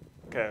wider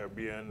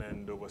Caribbean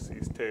and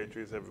overseas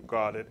territories have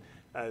regarded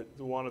as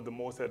one of the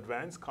most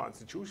advanced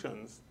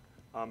constitutions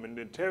in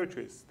the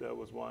territories. There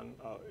was one,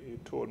 he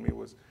told me,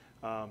 was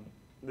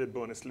that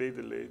Bonus Lake,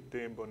 the late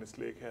Dame Bonus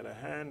Lake had a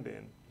hand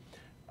in.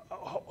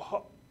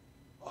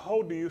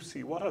 How do you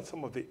see, what are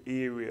some of the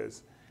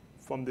areas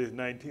from the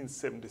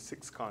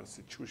 1976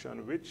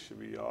 Constitution, which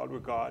we all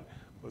regard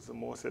was the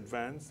most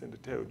advanced in the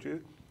territory,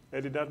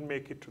 that did not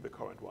make it to the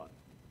current one?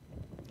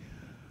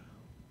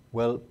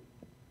 Well,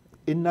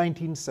 in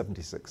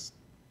 1976,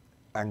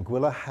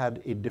 Anguilla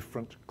had a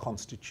different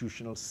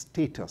constitutional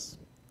status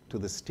to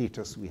the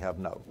status we have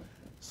now.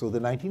 So the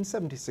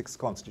 1976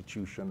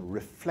 Constitution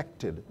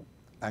reflected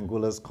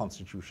Anguilla's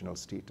constitutional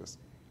status.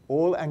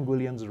 All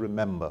Anguillians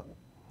remember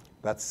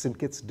that St.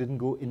 Kitts didn't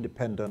go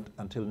independent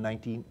until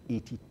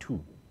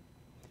 1982.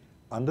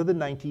 Under the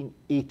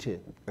 1980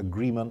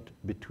 agreement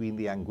between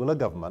the Anguilla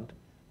government,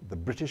 the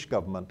British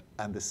government,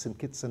 and the St.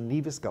 Kitts and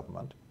Nevis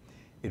government,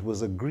 it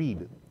was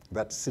agreed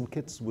that St.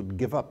 Kitts would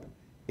give up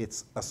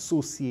its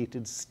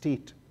associated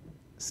state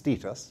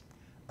status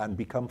and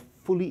become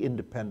fully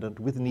independent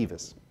with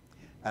Nevis,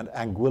 and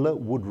Anguilla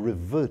would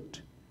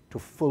revert to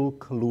full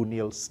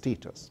colonial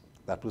status.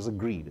 That was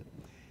agreed.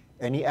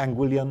 Any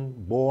Anguillan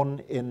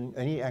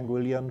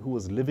who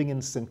was living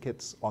in St.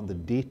 Kitts on the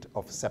date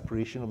of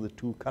separation of the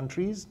two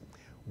countries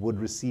would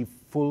receive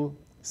full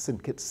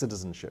St. Kitts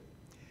citizenship.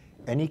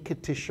 Any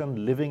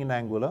Kittitian living in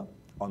Anguilla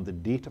on the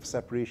date of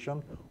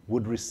separation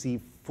would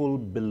receive full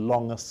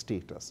belonger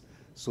status.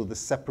 So the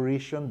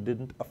separation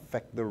didn't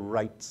affect the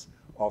rights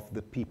of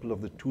the people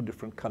of the two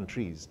different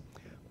countries,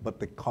 but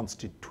the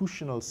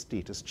constitutional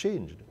status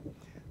changed.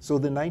 So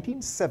the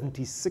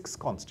 1976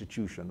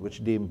 Constitution,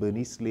 which Dame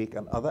Bernice Lake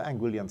and other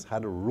Anguillians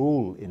had a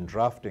role in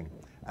drafting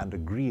and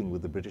agreeing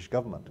with the British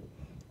government,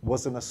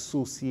 was an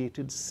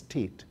associated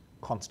state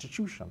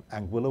constitution.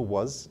 Anguilla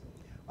was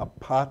a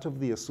part of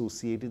the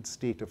associated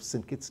state of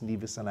St. Kitts,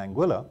 Nevis, and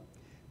Anguilla,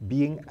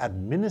 being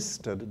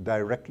administered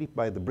directly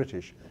by the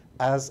British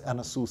as an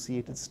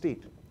associated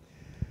state.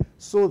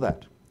 So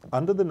that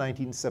under the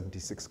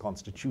 1976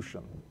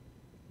 Constitution,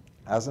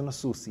 as an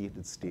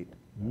associated state,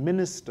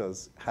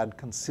 ministers had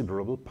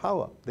considerable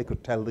power. They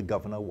could tell the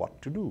governor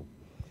what to do.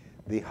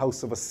 The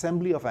House of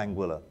Assembly of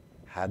Anguilla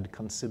had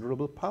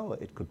considerable power.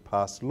 It could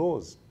pass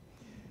laws.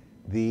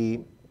 The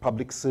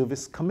Public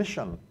Service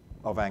Commission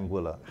of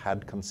Anguilla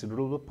had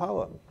considerable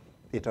power.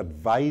 It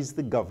advised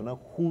the governor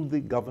who the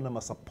governor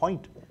must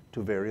appoint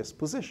to various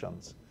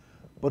positions.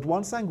 But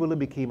once Anguilla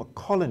became a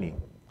colony,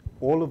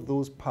 all of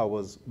those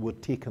powers were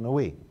taken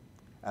away,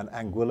 and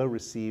Anguilla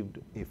received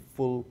a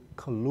full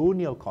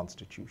colonial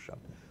constitution.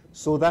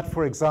 So that,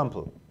 for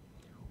example,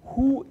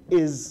 who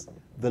is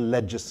the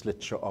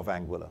legislature of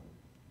Anguilla?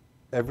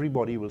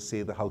 Everybody will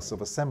say the House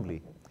of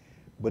Assembly.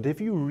 But if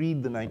you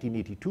read the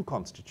 1982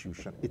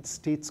 Constitution, it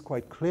states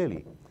quite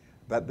clearly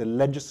that the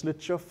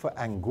legislature for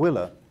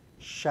Anguilla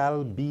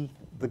shall be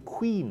the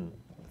Queen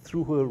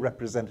through her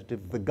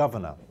representative, the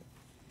governor.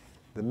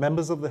 The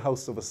members of the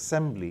House of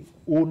Assembly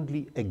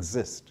only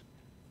exist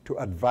to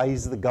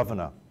advise the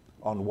governor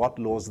on what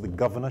laws the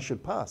governor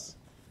should pass.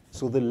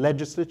 So the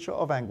legislature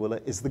of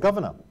Anguilla is the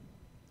governor,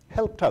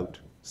 helped out,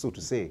 so to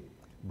say,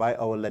 by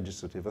our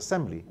legislative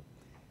assembly.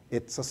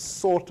 It's a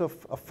sort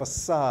of a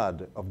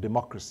facade of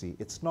democracy.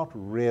 It's not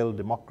real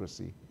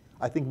democracy.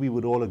 I think we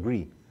would all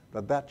agree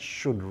that that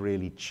should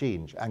really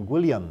change.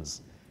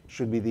 Anguillians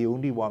should be the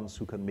only ones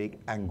who can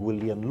make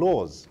Anguillian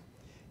laws.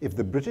 If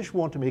the British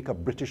want to make a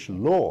British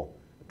law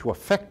to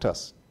affect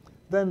us,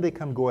 then they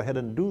can go ahead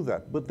and do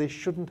that, but they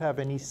shouldn't have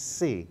any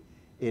say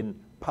in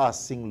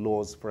passing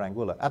laws for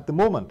Anguilla. At the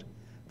moment,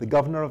 the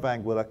governor of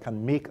Anguilla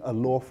can make a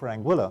law for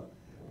Anguilla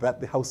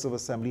that the House of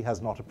Assembly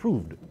has not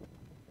approved.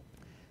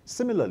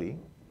 Similarly,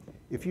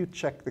 if you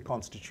check the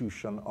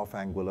Constitution of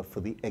Anguilla for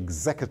the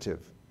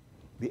executive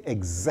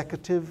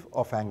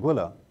of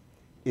Anguilla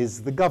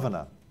is the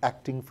governor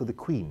acting for the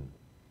Queen.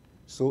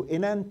 So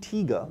in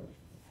Antigua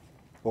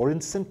or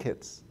in St.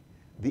 Kitts,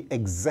 the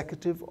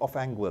executive of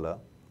Anguilla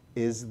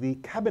is the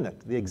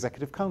cabinet, the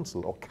executive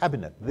council or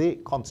cabinet. They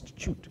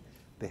constitute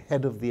the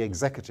head of the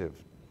executive.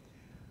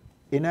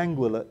 In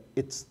Anguilla,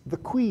 it's the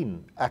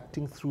Queen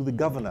acting through the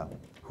governor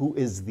who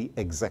is the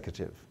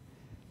executive.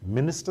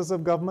 Ministers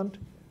of government,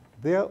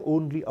 they are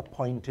only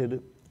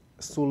appointed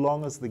so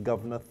long as the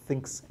governor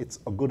thinks it's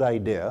a good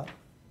idea.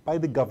 By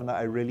the governor,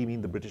 I really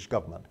mean the British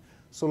government.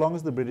 So long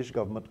as the British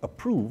government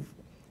approve,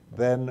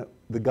 then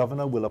the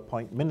governor will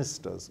appoint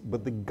ministers.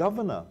 But the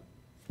governor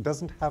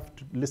doesn't have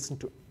to listen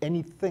to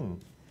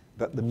anything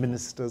that the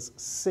ministers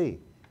say.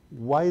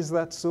 Why is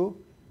that so?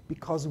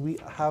 Because we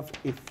have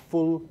a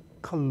full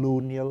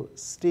colonial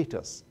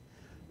status.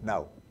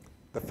 Now,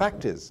 the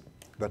fact is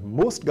that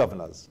most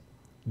governors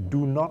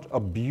do not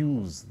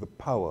abuse the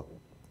power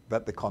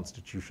that the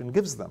Constitution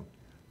gives them.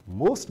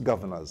 Most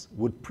governors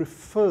would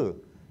prefer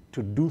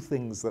to do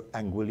things that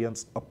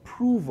Anguillians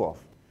approve of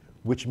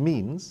which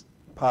means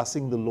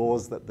passing the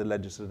laws that the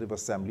Legislative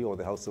Assembly or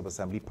the House of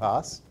Assembly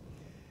pass,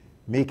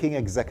 making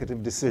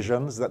executive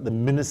decisions that the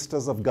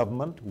ministers of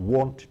government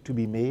want to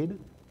be made.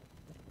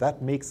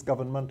 That makes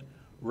government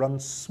run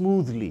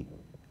smoothly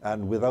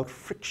and without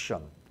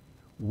friction.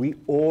 We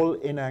all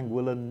in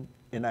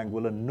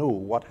Anguilla know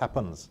what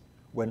happens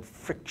when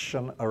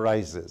friction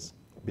arises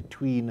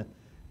between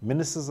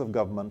ministers of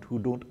government who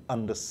don't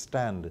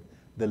understand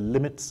the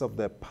limits of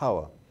their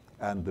power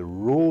and the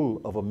role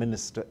of a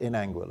minister in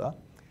Anguilla,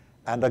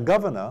 and a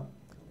governor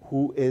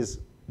who is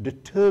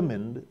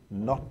determined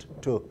not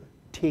to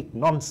take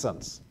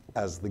nonsense,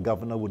 as the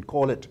governor would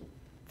call it,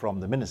 from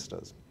the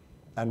ministers.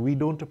 And we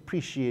don't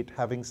appreciate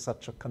having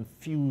such a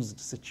confused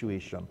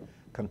situation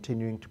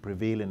continuing to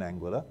prevail in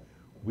Anguilla.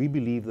 We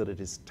believe that it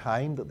is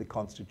time that the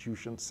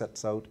Constitution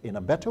sets out in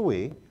a better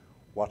way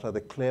what are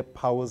the clear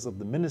powers of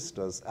the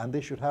ministers, and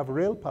they should have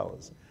real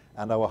powers.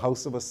 And our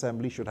House of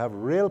Assembly should have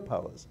real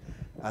powers.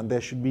 And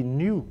there should be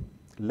new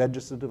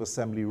Legislative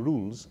Assembly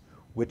rules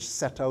which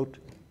set out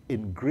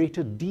in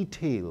greater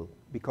detail,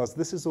 because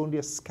this is only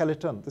a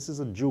skeleton. This is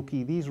a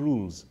jokey. These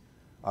rules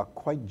are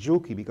quite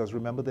jokey because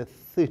remember they're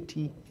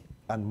 30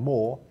 and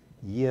more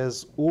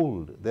years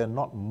old. They're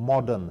not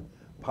modern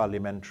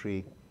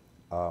parliamentary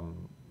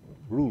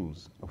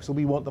rules. So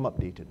we want them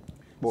updated.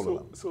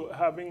 So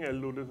having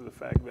alluded to the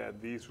fact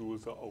that these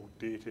rules are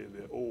outdated,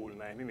 they're old,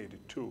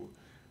 1982,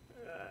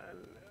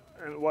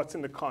 and what's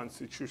in the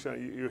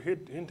Constitution, you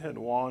hinted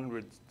one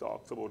which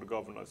talks about the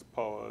governor's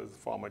powers.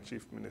 Former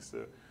chief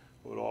minister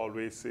would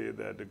always say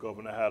that the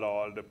governor had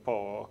all the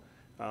power.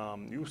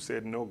 You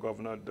said no,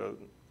 governor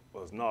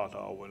was not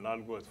or will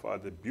not go as far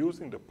as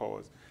abusing the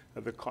powers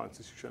that the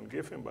Constitution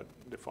gave him, but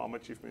the former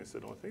chief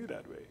minister don't think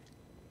that way.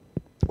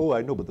 Oh,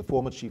 I know, but the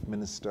former chief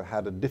minister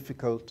had a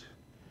difficult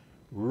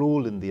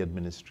role in the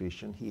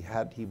administration.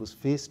 He was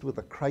faced with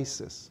a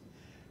crisis.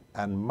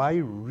 And my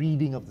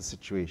reading of the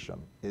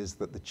situation is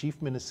that the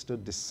chief minister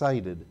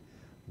decided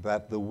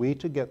that the way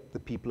to get the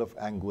people of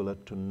Anguilla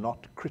to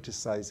not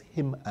criticize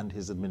him and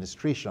his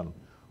administration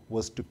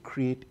was to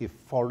create a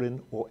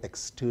foreign or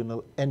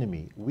external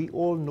enemy. We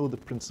all know the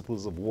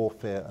principles of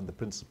warfare and the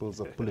principles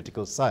of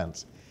political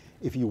science.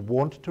 If you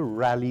want to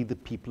rally the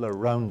people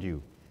around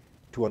you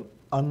to an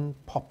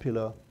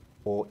unpopular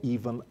or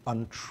even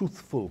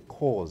untruthful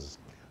cause,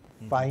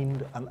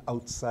 find an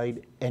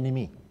outside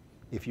enemy.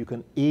 If you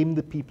can aim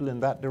the people in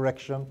that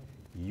direction,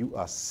 you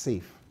are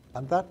safe.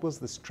 And that was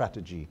the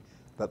strategy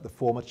that the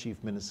former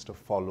chief minister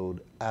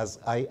followed as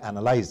I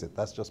analyze it.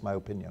 That's just my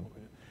opinion.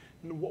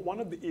 Okay. One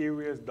of the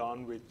areas,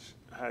 Don, which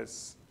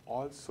has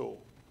also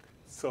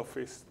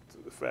surfaced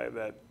the fact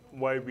that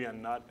why we are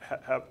not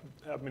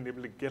have been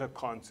able to get a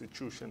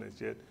constitution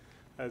as yet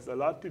has a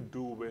lot to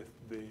do with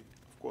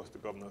of course, the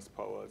governor's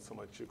power, so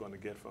much you're going to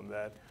get from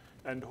that,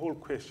 and the whole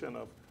question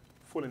of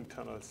full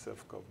internal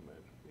self-government.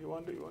 You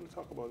want to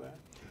talk about that?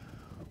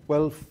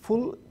 Well,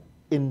 full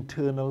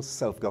internal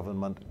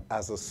self-government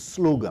as a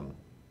slogan,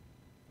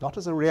 not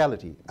as a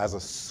reality, as a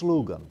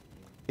slogan,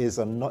 is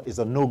a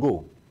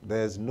no-go.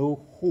 There's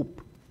no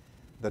hope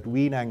that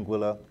we in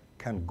Anguilla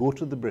can go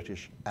to the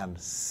British and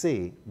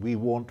say we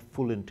want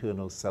full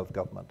internal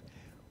self-government.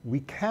 We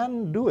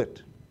can do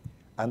it,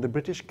 and the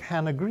British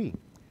can agree,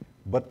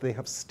 but they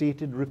have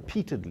stated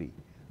repeatedly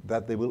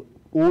that they will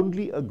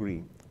only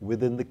agree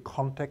within the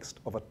context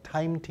of a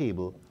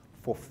timetable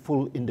for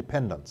full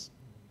independence.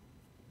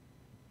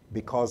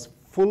 Because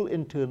full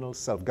internal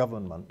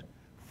self-government,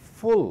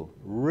 full,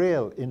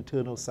 real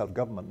internal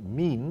self-government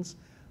means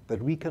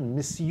that we can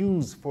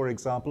misuse, for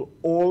example,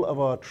 all of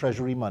our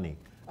treasury money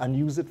and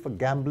use it for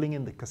gambling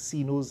in the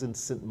casinos in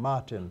St.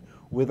 Martin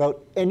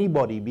without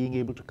anybody being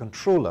able to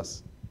control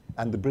us,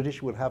 and the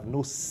British will have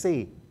no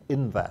say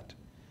in that.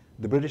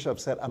 The British have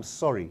said, I'm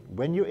sorry,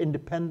 when you're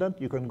independent,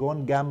 you can go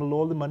and gamble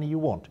all the money you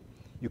want.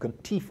 You can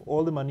thief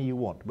all the money you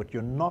want, but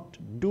you're not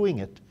doing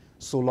it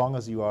so long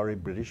as you are a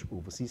British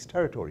overseas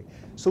territory.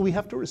 So we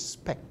have to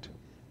respect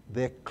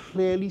their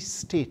clearly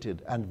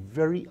stated and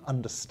very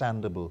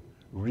understandable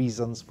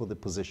reasons for the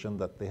position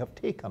that they have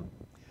taken.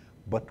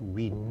 But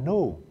we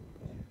know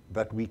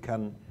that we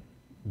can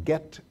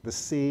get the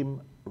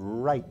same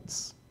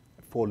rights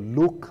for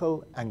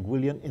local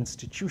Anguillan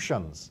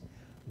institutions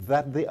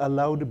that they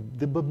allowed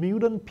the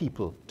Bermudan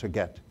people to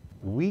get.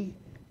 We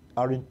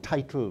are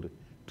entitled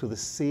to the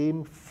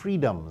same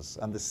freedoms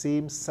and the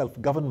same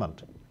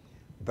self-government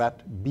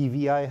that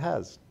BVI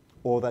has,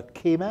 or that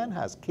Cayman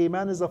has.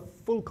 Cayman is a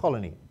full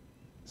colony.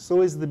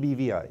 So is the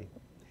BVI.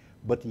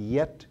 But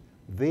yet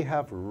they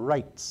have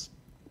rights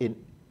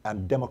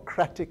and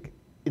democratic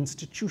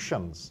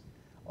institutions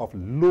of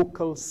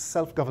local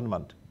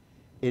self-government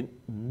in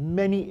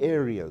many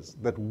areas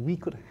that we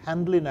could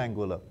handle in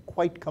Anguilla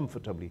quite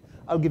comfortably.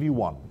 I'll give you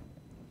one.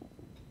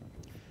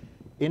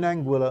 In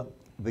Anguilla,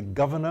 the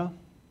governor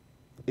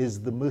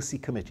is the mercy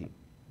committee.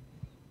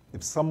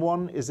 If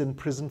someone is in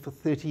prison for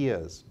 30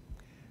 years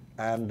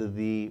and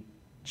the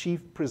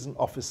chief prison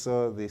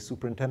officer, the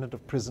superintendent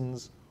of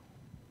prisons,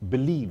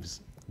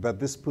 believes that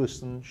this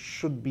person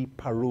should be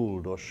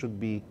paroled or should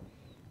be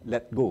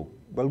let go.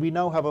 Well, we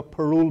now have a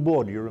parole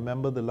board. You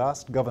remember the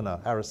last governor,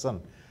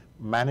 Harrison,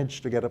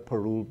 managed to get a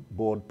parole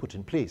board put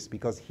in place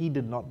because he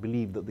did not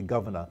believe that the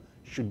governor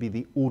should be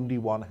the only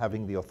one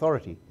having the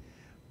authority.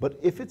 But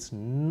if it's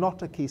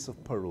not a case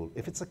of parole,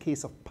 if it's a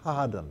case of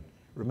pardon,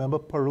 remember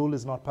parole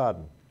is not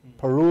pardon.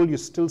 Parole, you're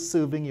still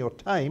serving your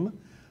time,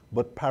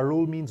 but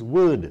parole means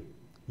word.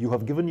 You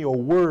have given your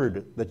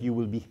word that you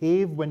will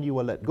behave when you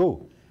are let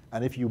go.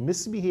 And if you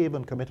misbehave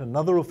and commit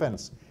another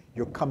offense,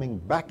 you're coming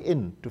back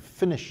in to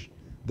finish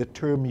the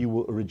term you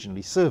were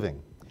originally serving.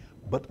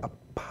 But a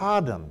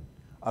pardon,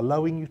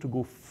 allowing you to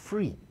go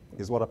free,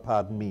 is what a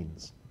pardon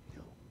means.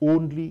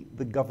 Only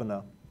the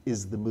governor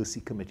is the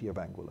Mercy Committee of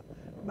Anguilla.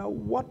 Now,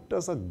 what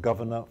does a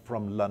governor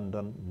from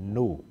London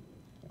know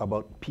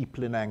about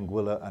people in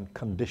Anguilla and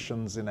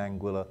conditions in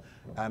Anguilla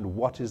and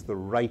what is the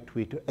right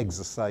way to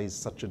exercise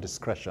such a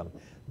discretion?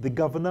 The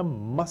governor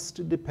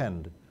must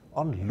depend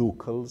on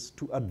locals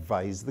to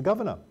advise the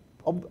governor.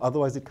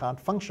 Otherwise, it can't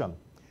function.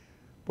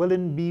 Well,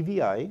 in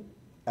BVI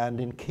and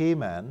in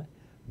Cayman,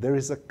 there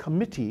is a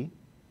committee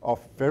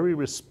of very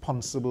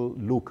responsible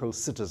local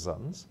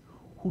citizens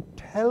who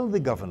tell the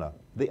governor,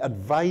 they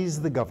advise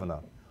the governor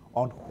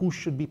on who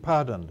should be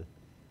pardoned.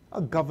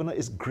 A governor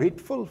is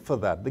grateful for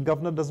that. The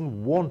governor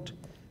doesn't want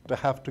to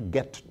have to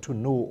get to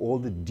know all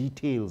the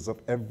details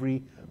of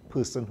every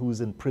person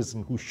who's in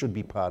prison who should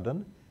be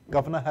pardoned.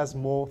 Governor has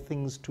more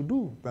things to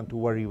do than to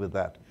worry with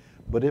that.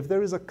 But if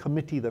there is a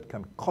committee that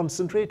can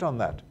concentrate on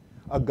that,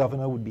 a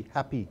governor would be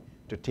happy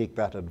to take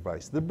that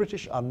advice. The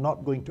British are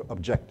not going to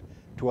object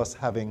to us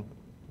having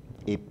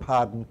a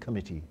pardon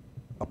committee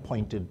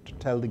appointed to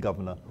tell the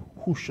governor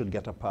who should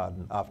get a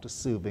pardon after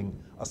serving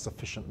a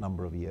sufficient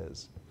number of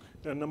years.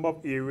 There are a number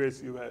of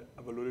areas you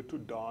have alluded to,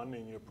 Don,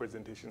 in your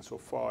presentation so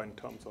far in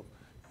terms of,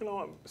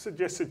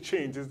 suggested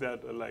changes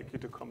that are likely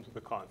to come to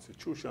the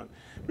Constitution.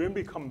 When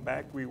we come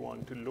back, we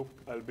want to look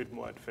a little bit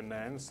more at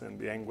finance and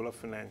the Anguilla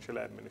Financial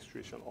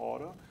Administration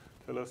Order.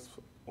 Tell us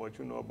what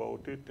you know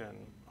about it and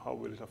how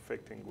will it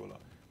affect Anguilla.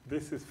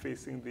 This is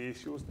Facing the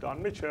Issues.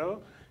 Don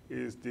Mitchell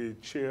is the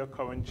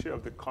current chair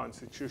of the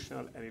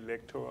Constitutional and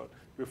Electoral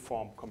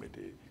Reform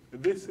Committee.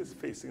 This is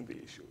Facing the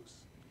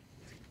Issues.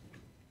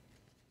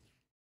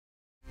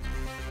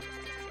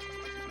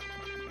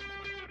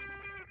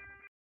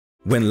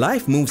 When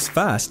life moves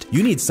fast,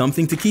 you need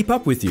something to keep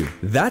up with you.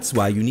 That's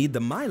why you need the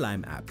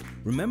MyLime app.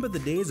 Remember the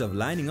days of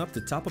lining up to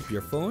top up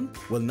your phone?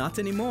 Well, not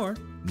anymore.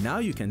 Now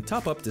you can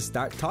top up to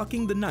start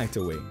talking the night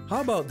away.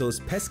 How about those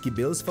pesky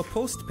bills for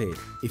postpaid?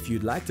 If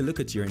you'd like to look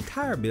at your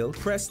entire bill,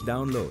 press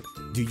download.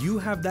 Do you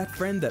have that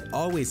friend that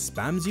always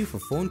spams you for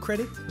phone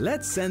credit?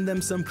 Let's send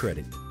them some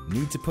credit.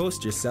 Need to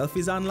post your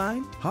selfies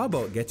online? How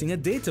about getting a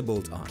data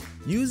bolt on?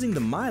 Using the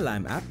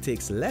MyLime app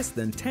takes less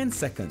than 10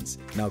 seconds.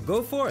 Now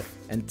go forth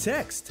and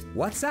text,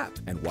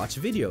 WhatsApp, and watch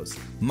videos.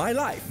 My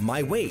life,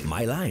 my way,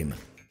 MyLime.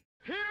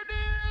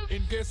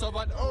 In case of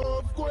an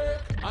earthquake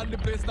and the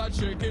place that's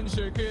shaking,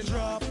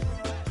 drop,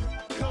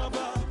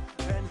 cover,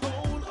 and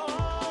hold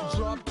on.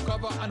 Drop,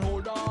 cover, and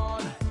hold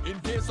on. In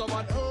case of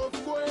an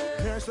earthquake,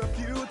 there's a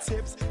few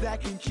tips that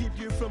can keep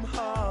you from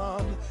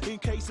harm. In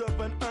case of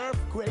an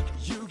earthquake,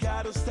 you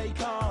gotta stay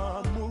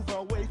calm. Move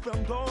away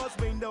from doors,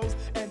 windows,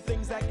 and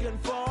things that can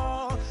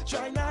fall.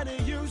 Try not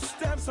to use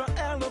steps or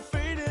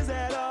elevators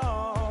at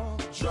all.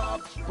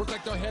 Drop,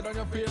 protect your head on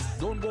your face.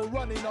 Don't go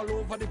running all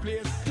over the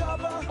place.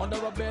 Cover,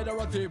 under a bed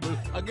or a table,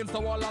 against a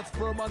wall that's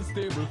firm and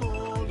stable.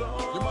 Hold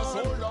on, you must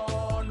hold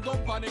on.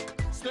 Don't panic,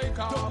 stay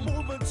calm. Don't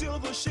move until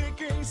the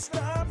shaking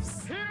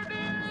stops. Here it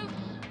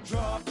is.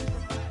 Drop,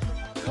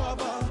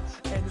 cover,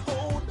 and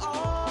hold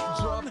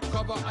on. Drop,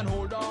 cover, and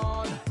hold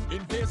on.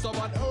 In case of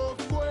an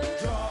earthquake.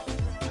 Drop,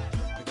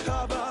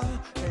 cover,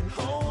 and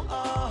hold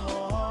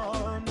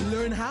on.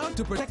 Learn how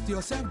to protect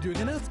yourself during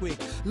an earthquake.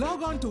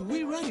 Log on to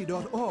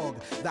weready.org.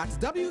 That's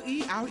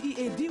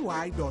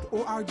weready.org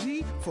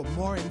for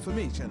more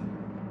information.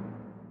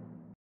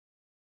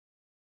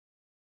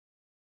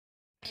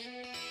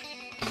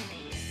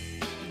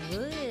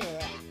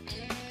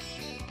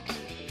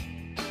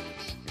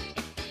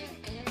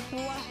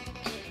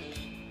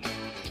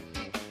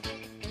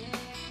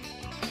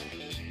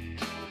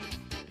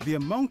 The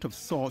amount of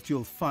salt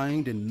you'll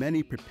find in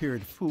many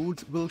prepared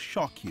foods will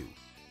shock you.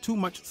 Too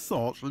much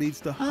salt leads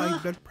to high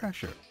blood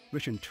pressure,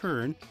 which in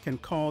turn can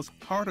cause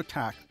heart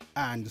attack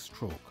and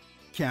stroke.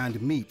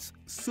 Canned meats,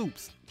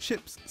 soups,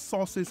 chips,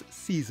 sauces,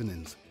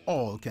 seasonings,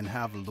 all can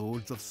have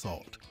loads of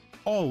salt.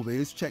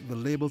 Always check the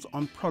labels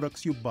on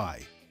products you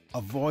buy.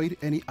 Avoid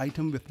any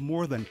item with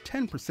more than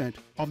 10%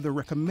 of the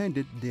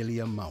recommended daily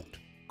amount.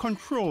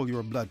 Control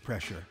your blood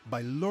pressure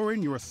by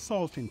lowering your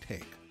salt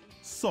intake.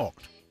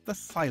 Salt, the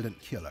silent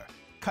killer.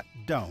 Cut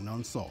down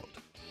on salt.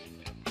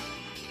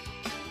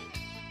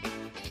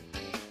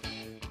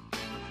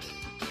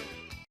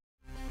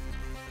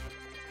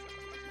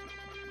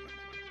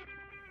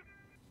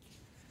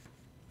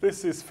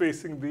 This is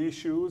Facing the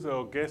Issues.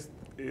 Our guest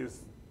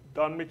is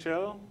Don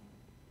Mitchell,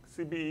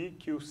 CBE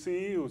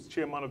QC, who's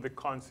chairman of the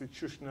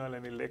Constitutional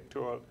and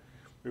Electoral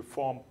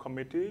Reform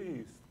Committee.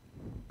 His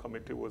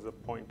committee was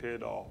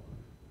appointed or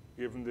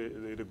given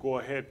the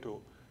go-ahead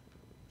to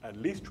at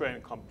least try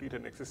and complete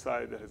an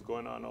exercise that has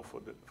gone on now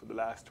for the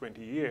last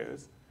 20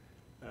 years,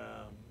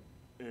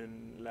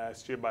 in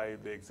last year by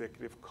the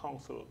Executive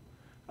Council.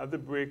 At the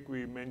break,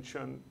 we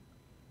mentioned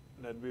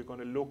that we're going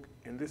to look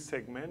in this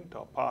segment,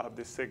 or part of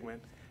this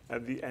segment,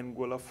 at the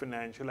Anguilla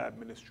Financial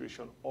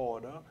Administration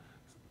Order,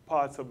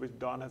 parts of which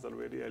Don has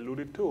already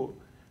alluded to.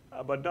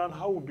 But Don,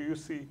 how do you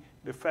see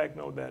the fact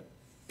now that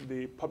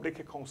the Public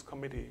Accounts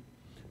Committee,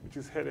 which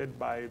is headed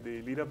by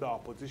the leader of the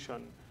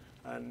opposition,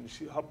 and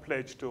her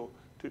pledge to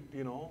do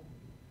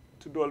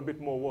a little bit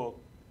more work,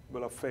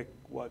 will affect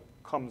what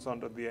comes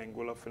under the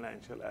Anguilla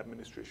Financial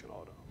Administration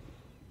Order?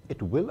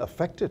 It will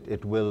affect it.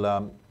 It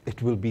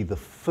will be the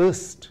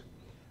first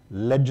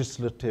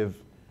legislative,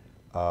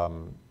 I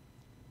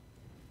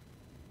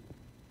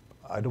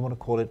don't want to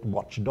call it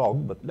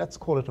watchdog, but let's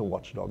call it a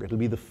watchdog. It'll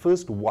be the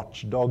first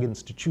watchdog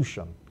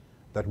institution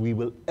that we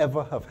will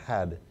ever have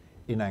had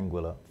in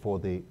Anguilla for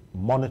the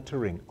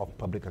monitoring of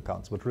public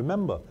accounts. But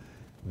remember,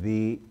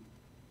 the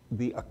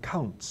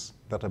accounts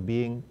that are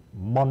being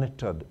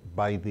monitored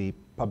by the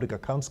Public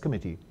Accounts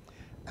Committee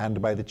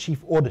and by the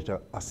Chief Auditor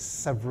are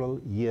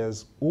several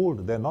years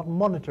old. They're not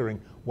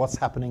monitoring what's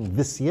happening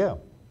this year.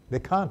 They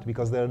can't,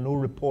 because there are no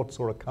reports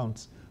or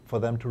accounts for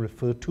them to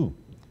refer to.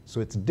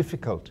 So it's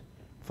difficult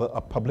for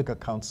a Public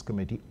Accounts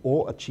Committee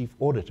or a Chief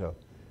Auditor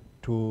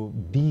to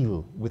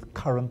deal with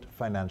current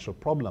financial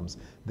problems.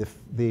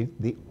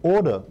 The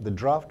order, the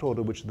draft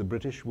order which the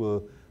British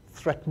were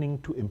threatening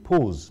to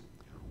impose,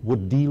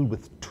 would deal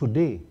with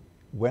today.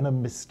 When a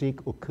mistake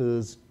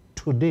occurs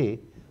today,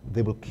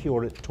 they will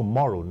cure it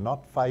tomorrow,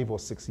 not 5 or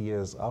 6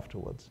 years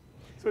afterwards.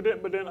 So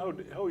but then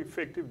how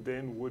effective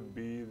then would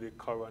be the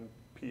current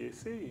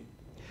PAC?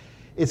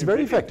 It's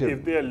very effective.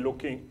 If they're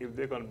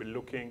going to be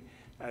looking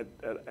at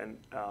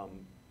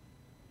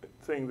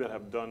things that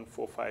have done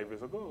 4 or 5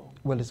 years ago.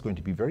 Well, it's going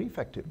to be very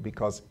effective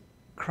because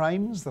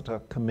crimes that are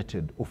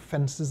committed,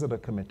 offenses that are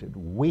committed,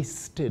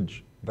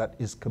 wastage that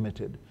is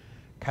committed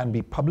can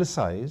be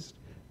publicized,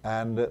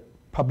 and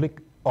public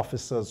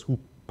officers who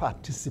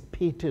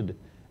participated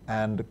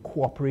and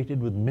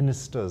cooperated with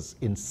ministers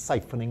in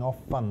siphoning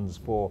off funds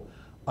for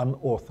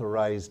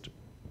unauthorized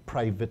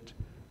private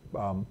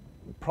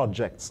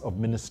projects of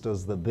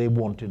ministers that they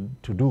wanted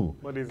to do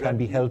can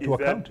be held to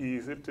account.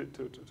 Is that easy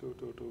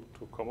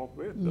to come up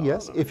with?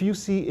 Yes, if you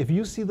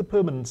see the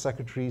permanent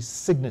secretary's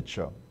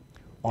signature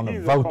on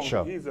a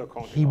voucher,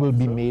 he will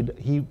be made,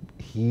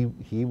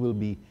 he will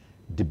be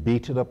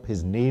debated up,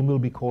 his name will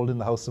be called in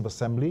the House of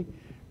Assembly,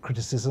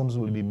 criticisms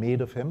will be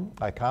made of him.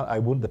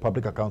 The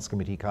Public Accounts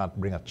Committee can't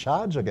bring a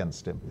charge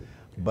against him,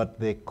 but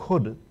they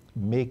could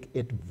make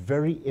it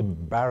very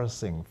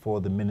embarrassing for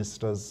the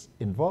ministers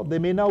involved. They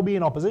may now be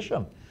in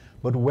opposition,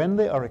 but when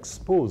they are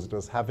exposed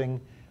as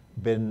having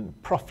been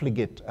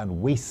profligate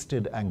and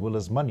wasted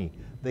Anguilla's money,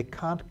 they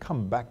can't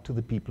come back to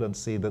the people and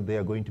say that they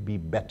are going to be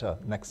better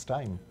next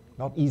time.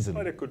 Not easily.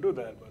 Well, they could do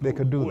that. But they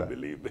could do who that.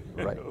 Would believe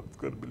that? Right. Who's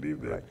going to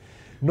believe that? Right.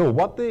 No,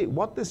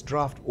 what this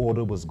draft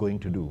order was going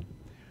to do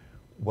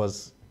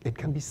was, it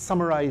can be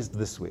summarized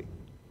this way.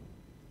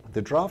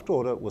 The draft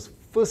order was,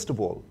 first of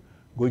all,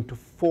 going to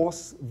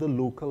force the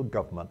local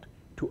government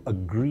to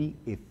agree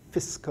a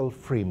fiscal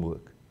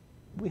framework.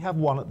 We have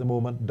one at the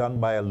moment done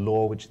by a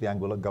law which the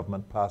Anguilla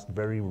government passed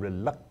very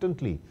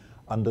reluctantly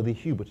under the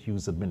Hubert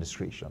Hughes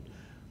administration.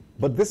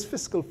 But this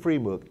fiscal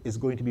framework is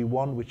going to be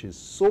one which is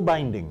so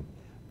binding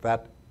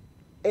that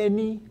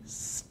any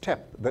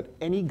step that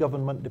any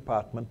government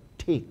department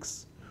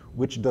takes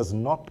which does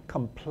not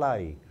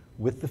comply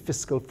with the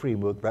fiscal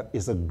framework that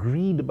is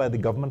agreed by the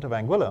government of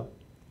Anguilla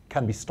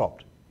can be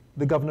stopped.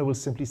 The governor will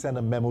simply send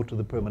a memo to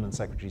the permanent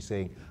secretary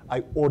saying,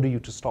 I order you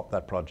to stop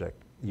that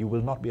project. You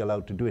will not be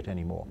allowed to do it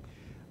anymore.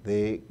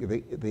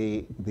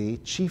 The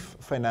chief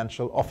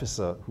financial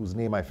officer, whose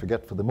name I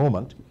forget for the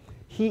moment,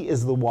 he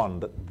is the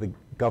one that the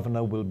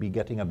governor will be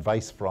getting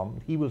advice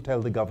from. He will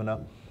tell the governor,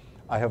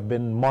 I have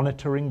been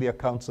monitoring the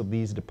accounts of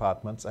these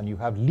departments and you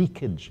have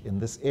leakage in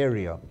this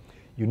area.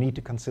 You need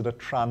to consider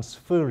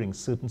transferring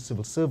certain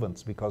civil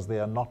servants because they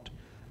are not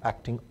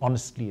acting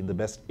honestly in the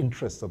best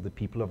interests of the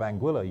people of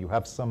Anguilla. You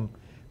have some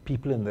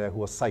people in there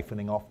who are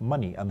siphoning off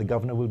money, and the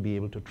governor will be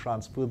able to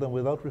transfer them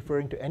without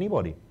referring to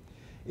anybody.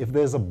 If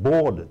there's a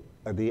board,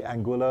 the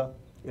Anguilla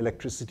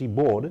Electricity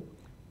Board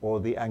or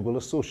the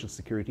Anguilla Social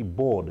Security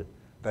Board,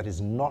 that is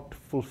not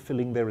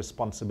fulfilling their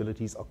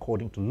responsibilities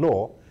according to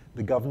law,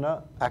 the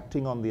governor,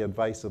 acting on the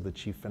advice of the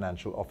chief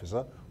financial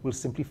officer, will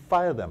simply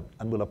fire them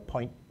and will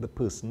appoint the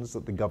persons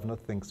that the governor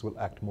thinks will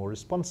act more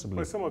responsibly.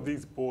 But some of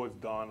these boards,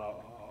 Don, are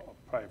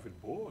private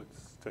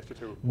boards,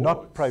 statutory boards.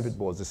 Not private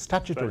boards, the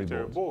statutory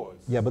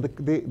boards. Yeah, but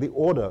the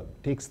order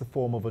takes the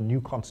form of a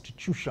new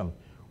constitution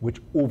which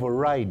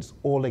overrides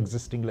all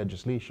existing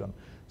legislation.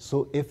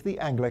 So if the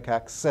Anglic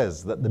Act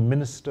says that the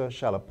minister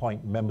shall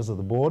appoint members of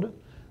the board,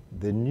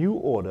 the new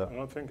order... I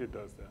don't think it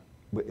does that.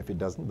 But if it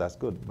doesn't, that's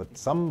good. But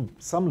some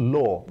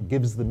law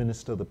gives the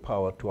minister the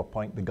power to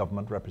appoint the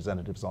government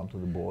representatives onto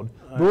the board.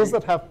 Those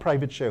that have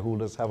private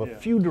shareholders have a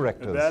few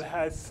directors. That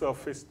has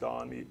surfaced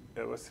on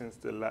ever since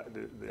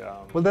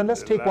well, then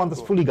let's take one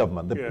that's fully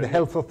government, the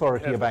Health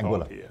Authority of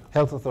Anguilla. Yeah.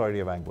 Health Authority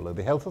of Anguilla.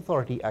 The Health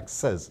Authority Act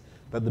says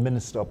that the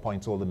minister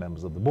appoints all the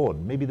members of the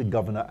board, maybe the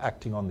governor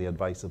acting on the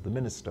advice of the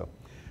minister.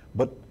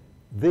 But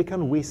they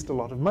can waste a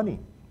lot of money.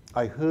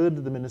 I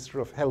heard the Minister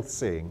of Health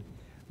saying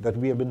that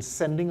we have been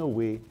sending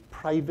away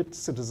private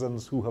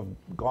citizens who have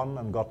gone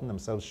and gotten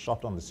themselves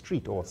shot on the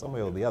street or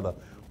somewhere or the other.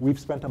 We've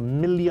spent $1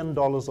 million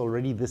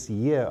already this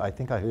year, I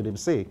think I heard him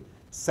say,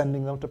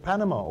 sending them to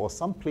Panama or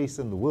some place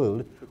in the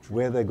world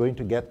where they're going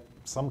to get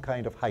some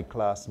kind of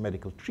high-class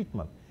medical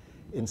treatment.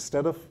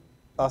 Instead of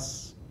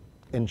us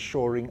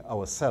insuring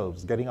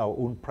ourselves, getting our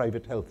own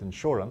private health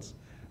insurance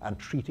and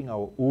treating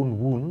our own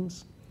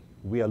wounds,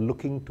 we are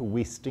looking to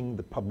wasting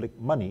the public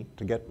money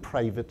to get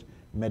private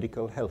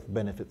medical health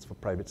benefits for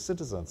private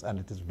citizens, and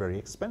it is very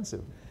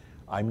expensive.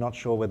 I'm not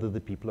sure whether the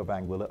people of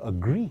Anguilla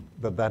agree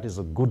that that is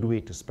a good way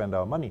to spend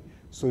our money.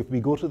 So if we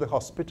go to the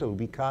hospital,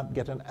 we can't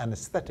get an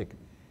anesthetic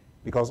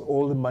because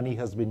all the money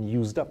has been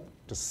used up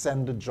to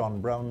send John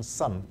Brown's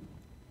son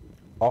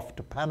off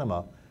to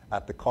Panama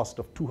at the cost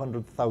of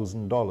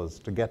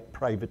 $200,000 to get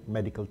private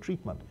medical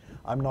treatment.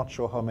 I'm not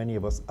sure how many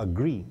of us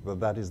agree that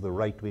that is the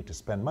right way to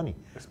spend money.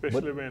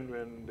 Especially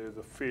when there's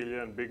a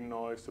failure and big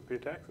noise to pay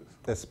taxes.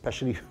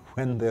 Especially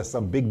when there's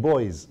some big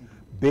boys,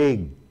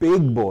 big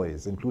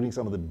boys, including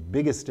some of the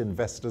biggest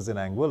investors in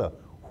Anguilla,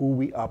 who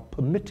we are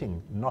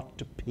permitting not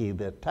to pay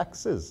their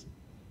taxes.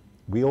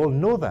 We all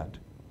know that.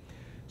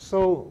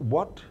 So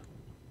what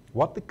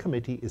the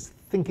committee is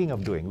thinking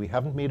of doing, we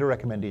haven't made a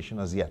recommendation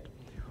as yet.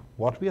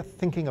 What we are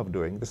thinking of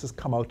doing, this has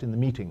come out in the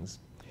meetings,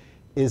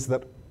 is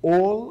that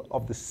all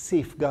of the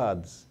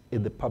safeguards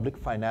in the Public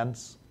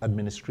Finance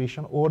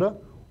Administration Order,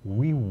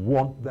 we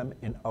want them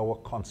in our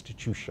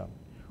Constitution.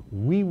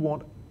 We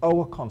want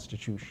our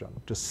Constitution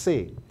to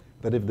say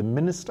that if the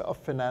Minister of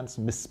Finance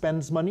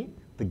misspends money,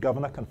 the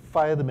governor can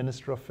fire the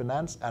Minister of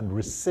Finance and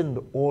rescind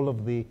all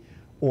of the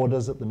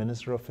orders that the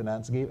Minister of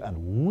Finance gave,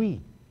 and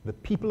we, the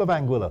people of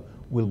Anguilla,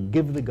 will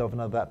give the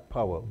governor that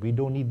power. We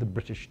don't need the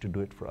British to do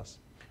it for us.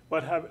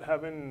 But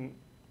having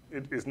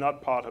it is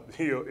not part of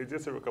it's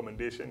just a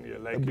recommendation.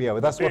 Yeah,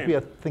 that's what we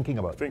are thinking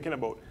about.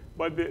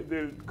 But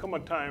there'll come a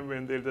time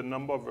when there's a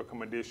number of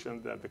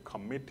recommendations that the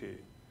committee,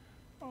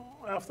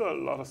 after a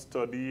lot of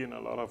study and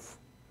a lot of,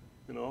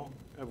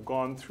 have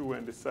gone through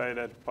and decided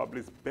that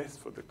probably is best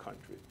for the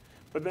country.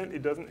 But then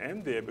it doesn't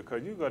end there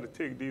because you've got to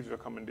take these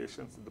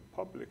recommendations to the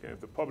public. And if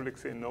the public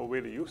say, no,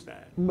 where do you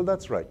stand? Well,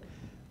 that's right.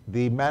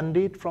 The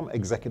mandate from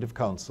Executive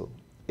Council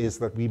is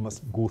that we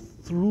must go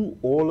through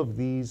all of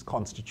these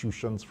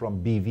constitutions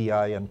from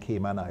BVI and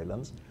Cayman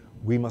Islands.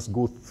 We must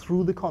go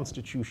through the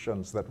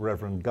constitutions that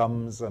Reverend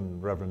Gums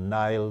and Reverend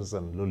Niles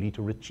and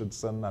Lolita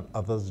Richardson and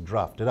others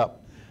drafted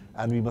up.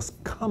 And we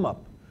must come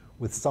up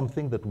with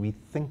something that we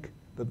think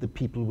that the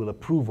people will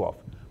approve of.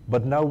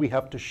 But now we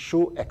have to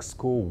show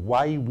EXCO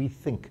why we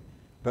think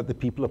that the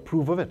people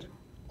approve of it.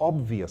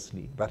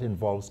 Obviously, that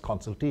involves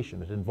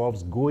consultation. It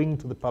involves going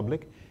to the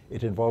public.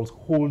 It involves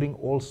holding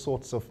all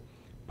sorts of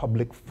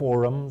public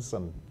forums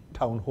and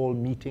town hall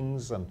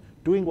meetings and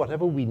doing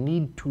whatever we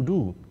need to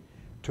do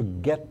to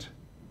get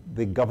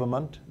the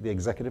government, the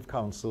Executive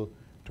Council,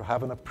 to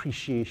have an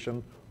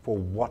appreciation for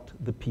what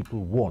the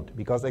people want.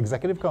 Because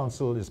Executive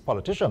Council is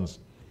politicians.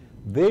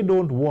 They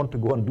don't want to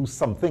go and do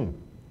something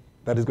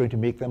that is going to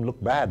make them look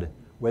bad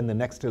when the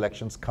next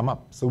elections come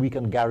up. So we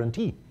can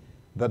guarantee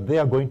that they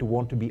are going to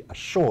want to be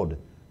assured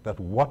that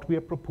what we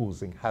are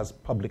proposing has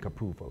public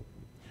approval.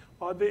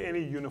 Are there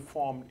any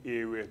uniform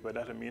areas? By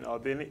that I mean, are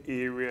there any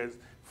areas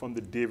from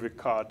the David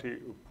Carty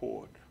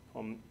report,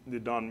 from the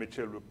Don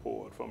Mitchell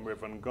report, from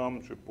Reverend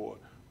Gums report,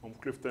 from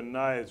Clifton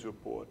Niles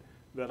report,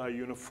 that are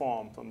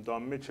uniform from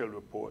Don Mitchell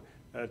report,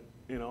 that,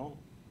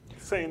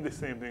 saying the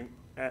same thing,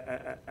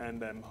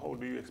 and how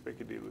do you expect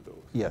to deal with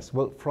those? Yes,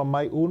 well, from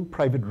my own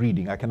private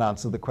reading, I can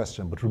answer the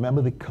question, but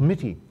remember the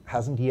committee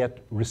hasn't yet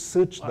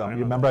researched them.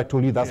 Remember I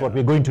told you that's what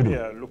we're going to do.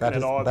 Yeah,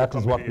 that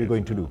is what we're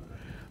going to do.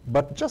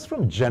 But just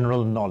from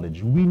general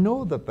knowledge, we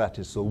know that that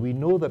is so. We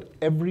know that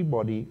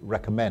everybody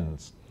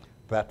recommends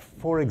that,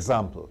 for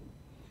example,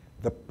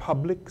 the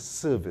public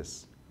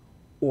service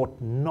ought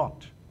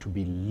not to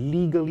be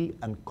legally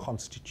and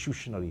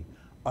constitutionally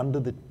under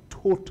the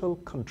total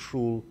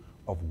control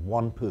of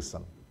one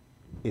person.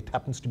 It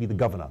happens to be the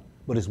governor,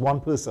 but it's one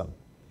person.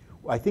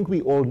 I think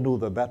we all know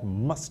that that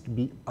must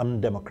be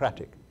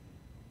undemocratic.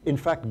 In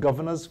fact,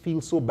 governors feel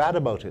so bad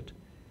about it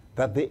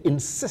that they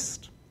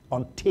insist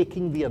on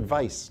taking the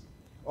advice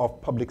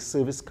of public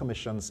service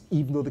commissions,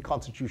 even though the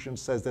Constitution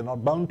says they're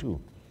not bound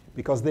to,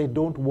 because they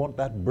don't want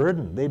that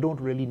burden. They don't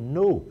really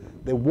know.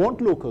 They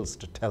want locals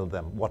to tell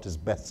them what is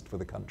best for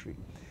the country.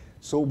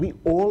 So we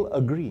all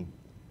agree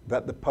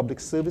that the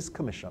Public Service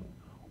Commission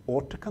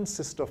ought to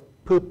consist of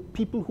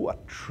people who are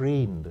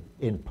trained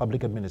in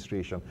public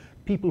administration,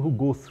 people who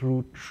go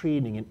through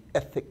training in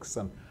ethics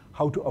and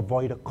how to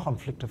avoid a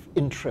conflict of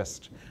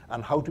interest,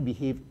 and how to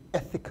behave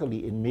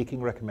ethically in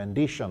making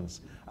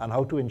recommendations, and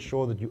how to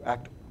ensure that you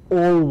act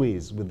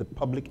always with the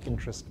public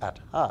interest at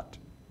heart,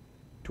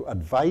 to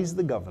advise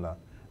the governor.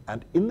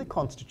 And in the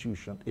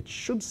Constitution, it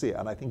should say,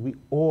 and I think we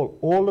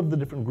all of the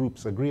different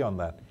groups agree on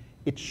that,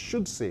 it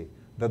should say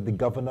that the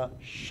governor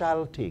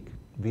shall take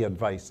the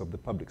advice of the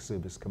Public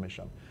Service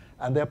Commission.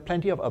 And there are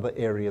plenty of other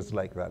areas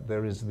like that.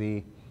 There is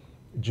the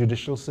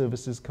Judicial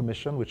Services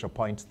Commission, which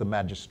appoints the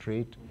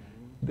magistrate.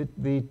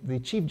 The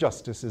Chief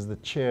Justice is the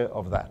chair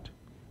of that.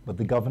 But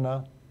the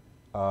governor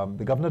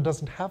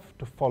doesn't have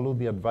to follow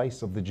the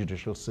advice of the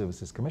Judicial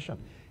Services Commission.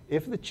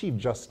 If the Chief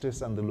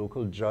Justice and the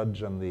local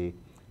judge and the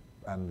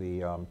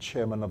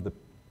chairman of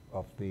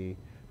the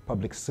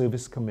Public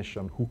Service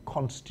Commission, who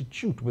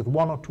constitute with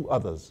one or two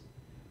others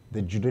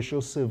the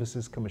Judicial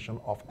Services Commission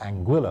of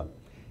Anguilla,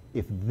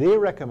 if they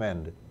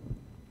recommend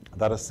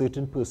that a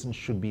certain person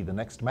should be the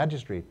next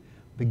magistrate,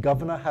 the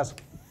governor has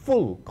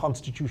full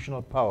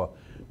constitutional power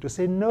to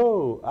say,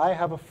 no, I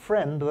have a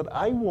friend that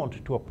I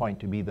want to appoint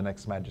to be the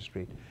next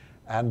magistrate.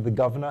 And the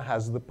governor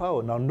has the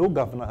power. Now, no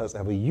governor has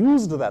ever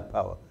used that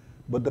power,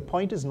 but the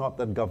point is not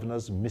that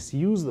governors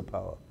misuse the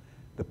power.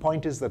 The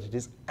point is that it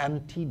is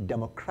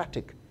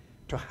anti-democratic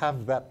to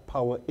have that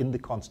power in the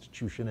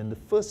Constitution in the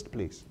first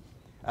place.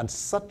 And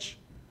such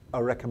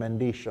a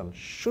recommendation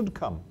should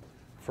come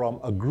from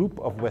a group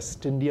of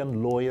West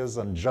Indian lawyers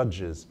and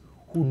judges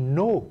who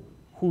know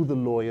who the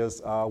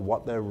lawyers are,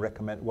 what their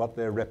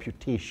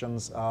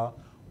reputations are,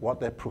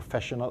 what their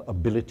professional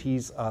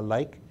abilities are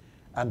like.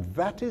 And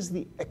that is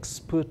the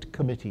expert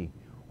committee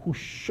who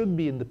should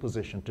be in the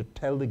position to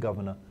tell the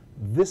governor,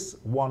 this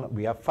one,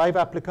 we have 5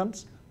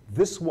 applicants,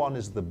 this one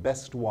is the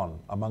best one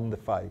among the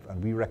 5,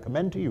 and we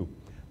recommend to you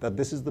that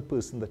this is the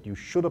person that you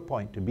should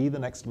appoint to be the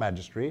next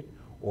magistrate,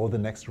 or the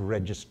next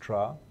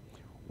registrar,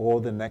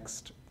 or the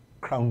next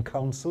Crown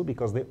Counsel,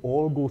 because they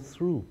all go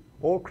through,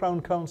 all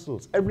Crown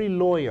Counsels, every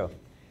lawyer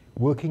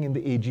working in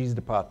the AG's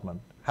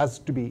department has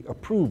to be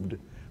approved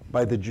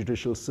by the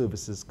Judicial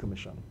Services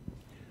Commission.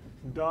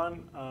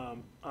 Don,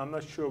 I'm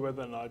not sure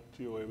whether or not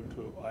you were able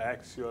to, I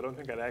don't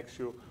think I'd ask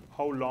you,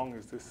 how long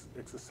is this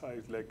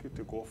exercise likely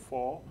to go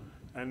for?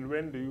 And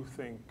when do you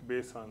think,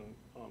 based on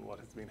what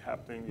has been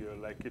happening, you're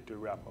likely to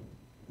wrap up?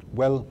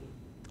 Well,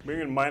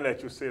 bearing in mind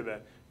that you say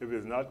that if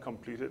it's not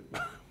completed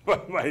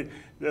by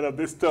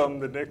this term,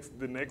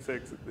 the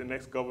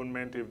next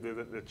government, if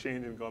there's a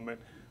change in government,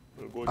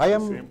 will go through the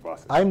same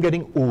process. I am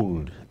getting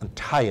old and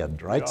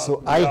tired, right?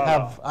 So I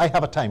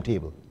have a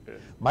timetable. Yes.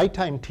 My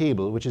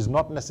timetable, which is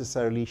not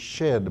necessarily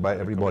shared by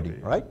everybody,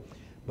 right?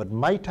 But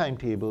my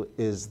timetable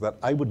is that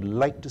I would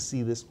like to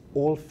see this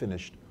all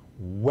finished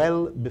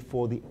well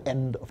before the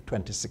end of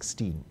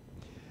 2016.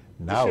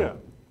 Now, this year?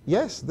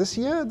 Yes, this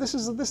year.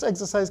 This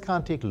exercise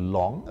can't take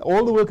long.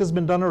 All the work has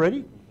been done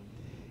already.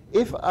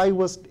 If I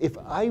was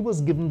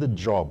given the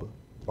job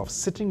of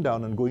sitting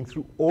down and going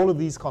through all of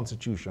these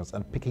constitutions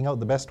and picking out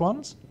the best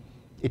ones,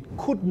 it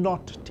could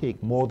not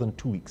take more than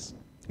 2 weeks.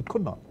 It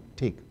could not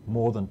take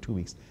more than 2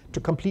 weeks to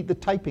complete the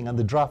typing and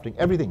the drafting,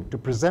 everything, to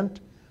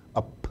present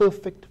a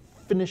perfect,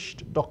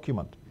 finished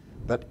document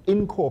that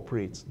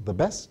incorporates the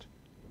best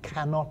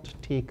cannot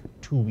take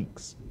 2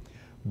 weeks.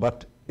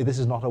 But this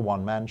is not a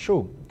one-man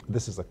show.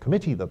 This is a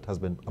committee that has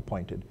been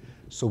appointed.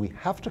 So we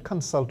have to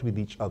consult with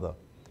each other,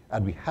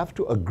 and we have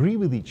to agree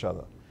with each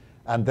other.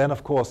 And then,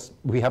 of course,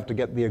 we have to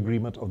get the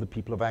agreement of the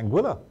people of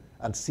Anguilla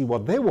and see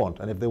what they want,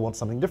 and if they want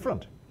something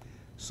different.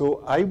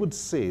 So I would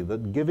say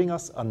that giving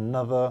us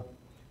another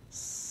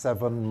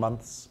 7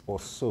 months or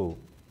so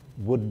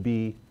would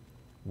be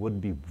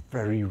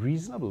very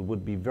reasonable,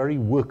 would be very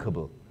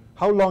workable.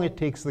 How long it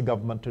takes the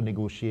government to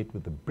negotiate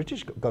with the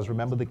British, because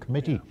remember, the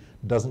committee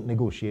doesn't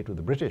negotiate with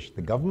the British.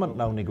 The government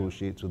now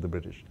negotiates with the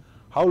British.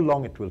 How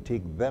long it will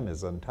take them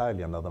is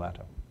entirely another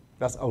matter.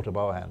 That's out of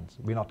our hands.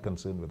 We're not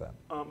concerned with that.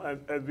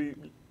 As we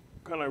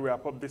kind of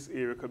wrap up this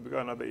area, because we've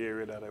got another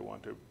area that I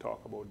want to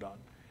talk about, Don.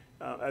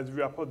 As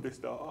we wrap up this,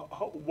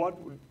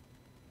 what would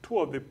 2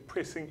 of the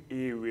pressing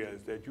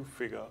areas that you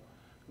figure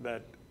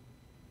that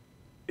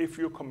if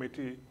your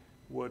committee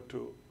were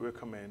to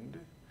recommend,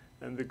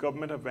 and the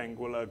government of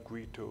Anguilla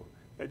agreed to,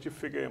 that you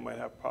figure you might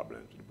have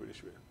problems with the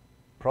British way?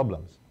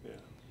 Problems? Yeah.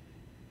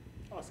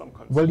 Or some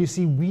concerns. Well, you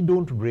see, we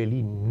don't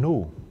really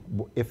know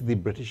if the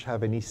British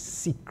have any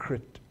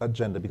secret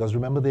agenda, because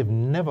remember, they've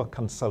never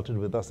consulted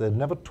with us. They've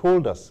never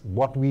told us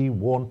what we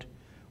want.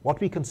 What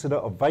we consider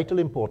of vital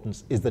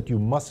importance is that you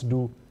must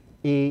do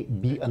A,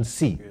 B, and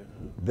C. Yeah.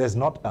 There's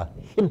not a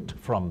hint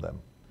from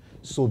them.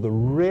 So the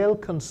real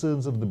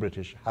concerns of the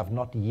British have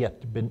not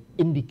yet been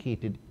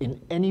indicated in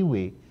any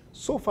way,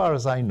 so far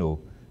as I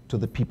know, to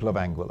the people of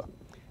Anguilla,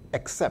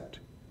 except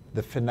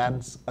the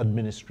Finance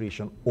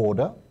Administration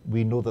Order.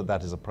 We know that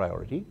that is a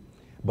priority,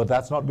 but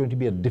that's not going to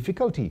be a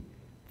difficulty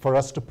for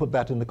us to put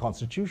that in the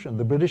Constitution.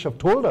 The British have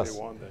told us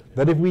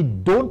that if we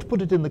don't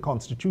put it in the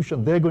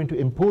Constitution, they're going to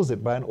impose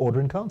it by an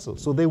order in council.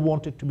 So they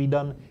want it to be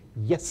done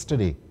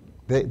yesterday.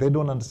 They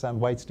don't understand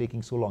why it's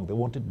taking so long. They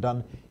want it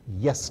done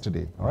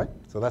yesterday, all right?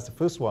 So that's the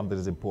first one that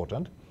is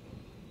important.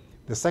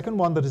 The second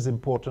one that is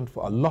important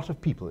for a lot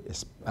of people,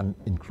 and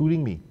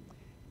including me,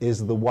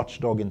 is the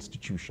watchdog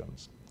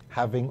institutions.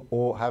 Having,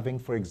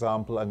 for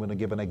example, I'm going to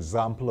give an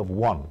example of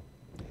one.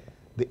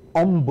 The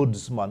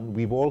ombudsman,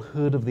 we've all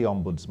heard of the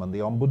ombudsman.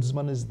 The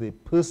ombudsman is the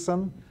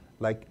person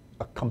like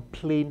a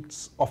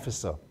complaints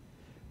officer.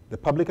 The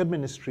public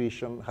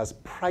administration has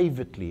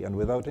privately and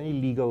without any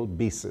legal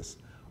basis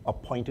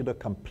appointed a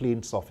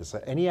complaints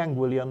officer. Any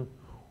Anguillian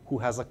who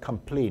has a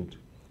complaint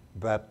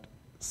that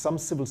some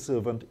civil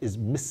servant is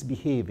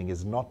misbehaving,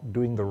 is not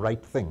doing the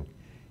right thing,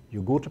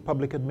 you go to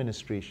public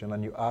administration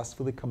and you ask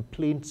for the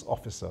complaints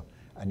officer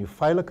and you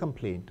file a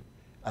complaint,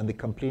 and the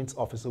complaints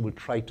officer will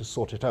try to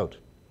sort it out.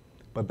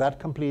 But that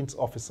complaints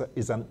officer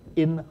is an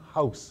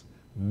in-house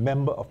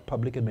member of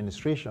public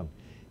administration.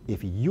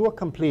 If you are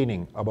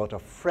complaining about a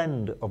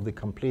friend of the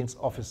complaints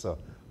officer,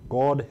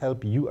 God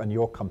help you and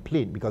your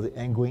complaint, because it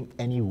ain't going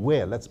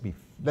anywhere. Let's be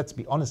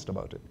honest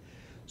about it.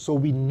 So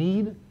we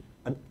need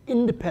an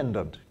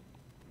independent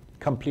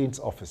complaints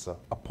officer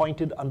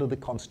appointed under the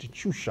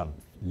Constitution,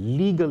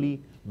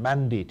 legally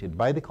mandated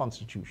by the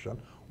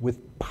Constitution, with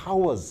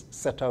powers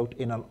set out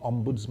in an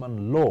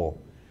ombudsman law,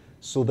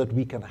 so that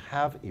we can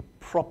have a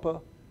proper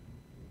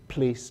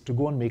place to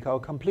go and make our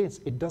complaints.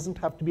 It doesn't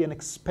have to be an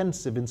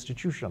expensive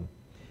institution.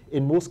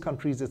 In most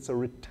countries, it's a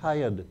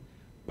retired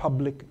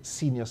public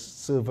senior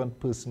servant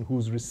person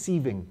who's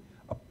receiving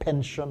a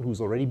pension,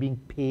 who's already being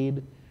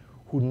paid,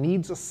 who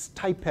needs a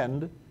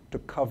stipend to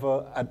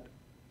cover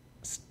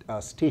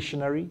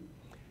stationery,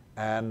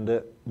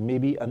 and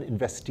maybe an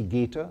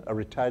investigator, a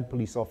retired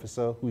police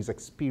officer who is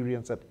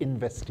experienced at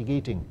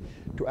investigating,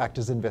 to act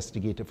as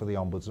investigator for the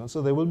ombudsman.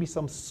 So there will be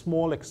some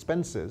small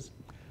expenses,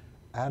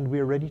 and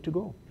we're ready to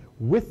go.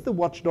 With the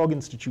watchdog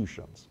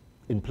institutions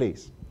in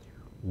place,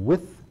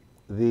 with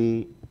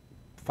the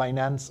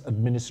finance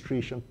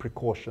administration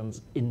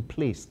precautions in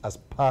place as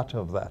part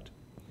of that,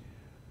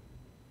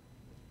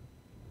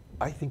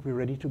 I think we're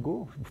ready to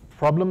go.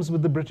 Problems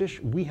with the British,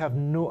 we have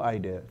no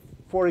idea.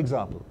 For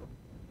example,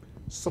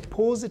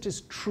 suppose it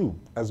is true,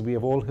 as we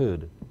have all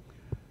heard,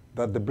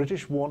 that the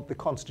British want the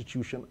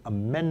Constitution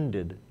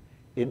amended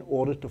in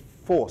order to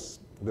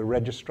force the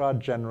Registrar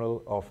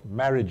General of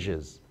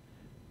Marriages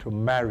to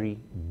marry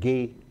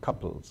gay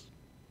couples.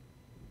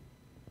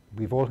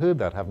 We've all heard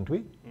that, haven't we?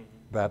 Mm-hmm.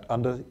 That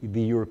under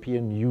the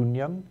European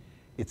Union,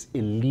 it's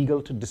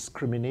illegal to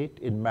discriminate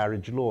in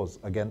marriage laws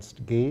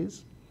against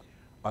gays.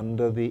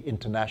 Under the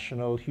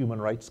International Human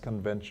Rights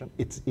Convention,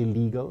 it's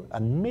illegal.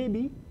 And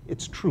maybe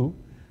it's true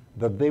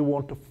that they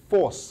want to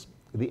force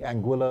the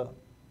Anguilla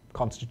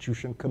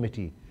Constitution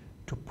Committee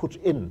to put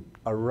in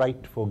a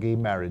right for gay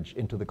marriage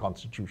into the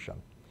Constitution.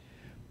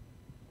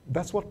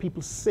 That's what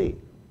people say.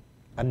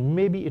 And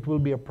maybe it will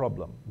be a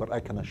problem, but I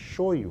can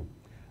assure you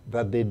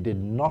that they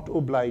did not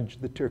oblige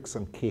the Turks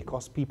and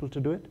Caicos people to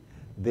do it.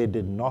 They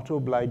did not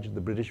oblige the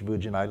British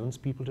Virgin Islands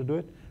people to do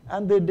it.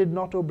 And they did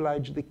not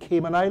oblige the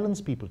Cayman Islands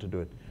people to do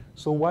it.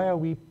 So why are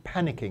we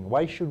panicking?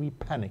 Why should we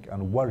panic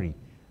and worry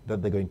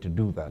that they're going to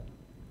do that?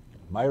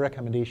 My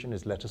recommendation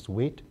is let us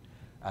wait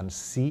and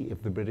see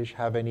if the British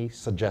have any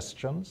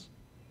suggestions,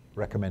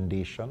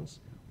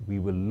 recommendations. We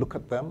will look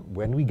at them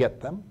when we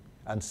get them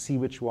and see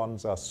which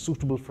ones are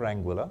suitable for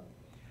Anguilla.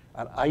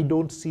 And I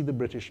don't see the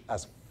British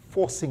as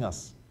forcing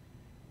us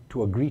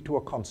to agree to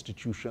a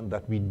constitution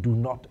that we do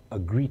not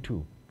agree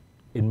to.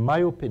 In my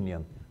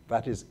opinion,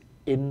 that is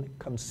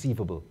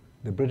inconceivable.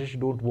 The British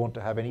don't want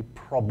to have any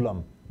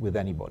problem with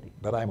anybody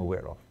that I'm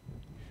aware of.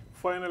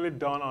 Finally,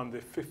 Don, on the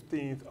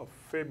 15th of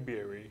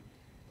February,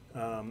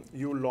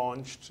 you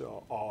launched,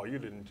 or you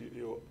didn't,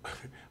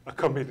 a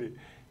committee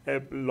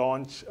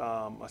launched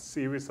a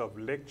series of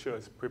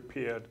lectures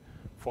prepared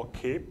for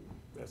CAPE.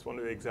 That's one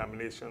of the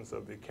examinations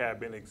of the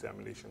Caribbean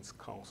Examinations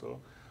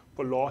Council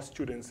for law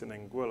students in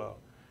Anguilla.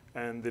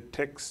 And the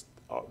text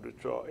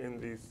which are in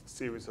this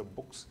series of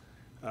books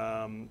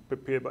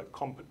prepared by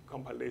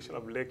compilation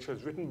of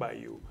lectures written by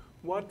you.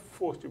 What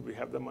force do we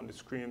have them on the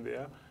screen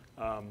there?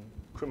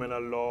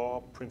 Criminal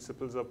law,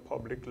 principles of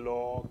public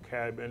law,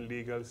 Caribbean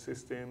legal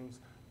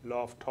systems,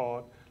 law of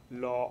tort,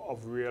 law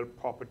of real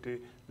property,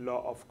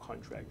 law of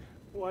contract.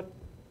 What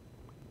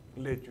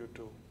led you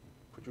to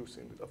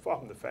producing this? Apart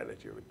from the fact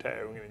that you're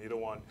retiring and you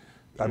don't want.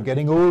 I'm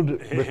getting old,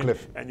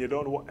 Wycliffe. and you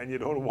don't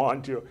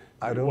want to.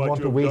 I don't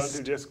want to waste.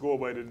 To just go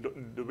by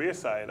the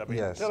wayside. I mean,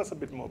 yes. Tell us a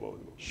bit more about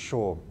it.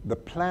 Sure. The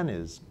plan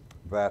is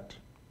that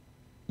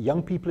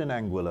young people in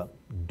Anguilla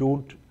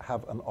don't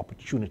have an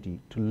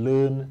opportunity to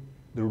learn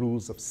the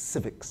rules of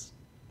civics,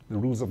 the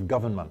rules of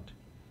government,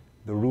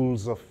 the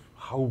rules of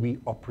how we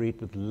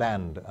operate with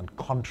land and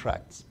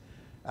contracts,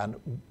 and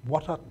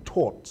what are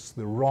torts,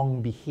 the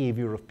wrong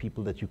behavior of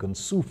people that you can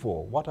sue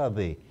for. What are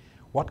they?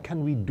 What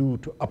can we do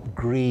to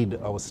upgrade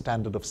our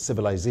standard of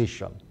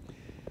civilization?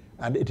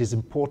 And it is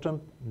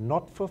important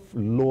not for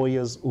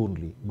lawyers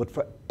only, but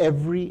for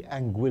every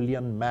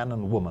Anguillian man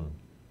and woman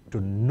to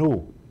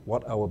know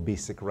what our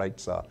basic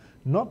rights are,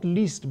 not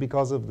least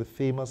because of the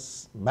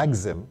famous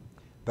maxim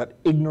that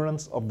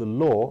ignorance of the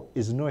law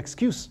is no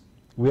excuse.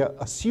 We are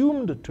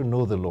assumed to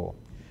know the law.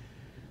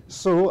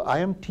 So I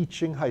am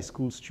teaching high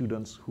school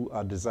students who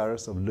are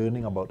desirous of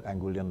learning about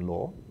Anguillan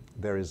law.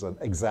 There is an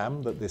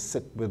exam that they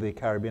sit with the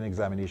Caribbean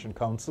Examination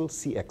Council,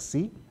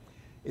 CXC.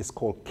 It's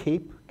called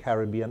CAPE,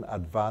 Caribbean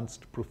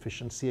Advanced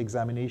Proficiency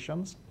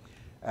Examinations.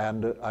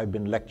 And I've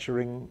been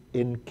lecturing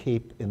in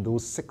CAPE in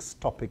those 6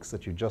 topics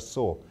that you just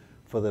saw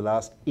for the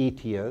last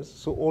 8 years.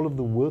 So all of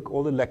the work,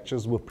 all the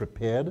lectures were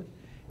prepared.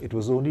 It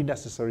was only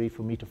necessary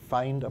for me to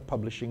find a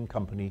publishing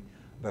company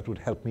that would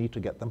help me to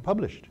get them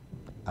published.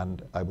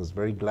 And I was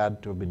very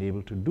glad to have been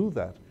able to do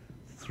that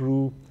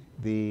through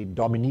the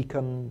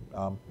Dominican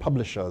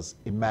publishers,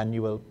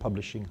 Emmanuel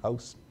Publishing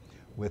House,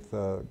 with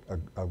a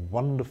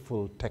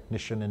wonderful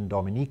technician in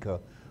Dominica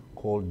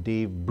called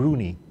Dave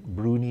Bruni.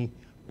 Bruni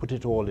put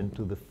it all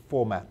into the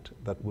format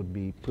that would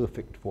be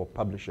perfect for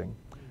publishing.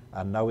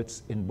 And now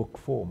it's in book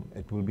form.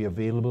 It will be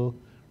available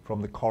from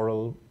the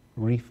Coral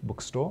Reef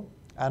bookstore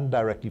and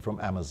directly from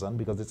Amazon,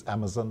 because it's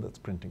Amazon that's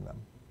printing them.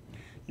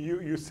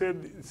 You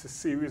said it's a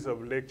series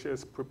of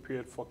lectures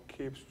prepared for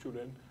Cape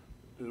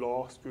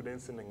law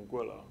students in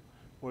Anguilla.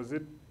 Was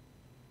it,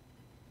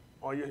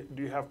 or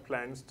do you have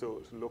plans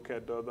to look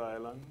at the other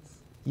islands?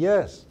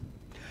 Yes.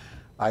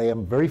 I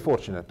am very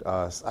fortunate.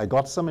 I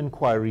got some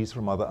inquiries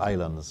from other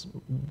islands.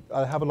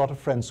 I have a lot of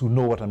friends who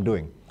know what I'm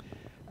doing.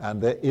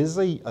 And there is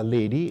a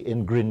lady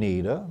in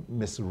Grenada,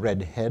 Miss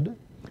Redhead,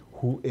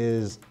 who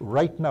is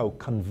right now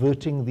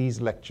converting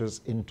these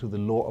lectures into the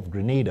law of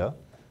Grenada.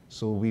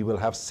 So we will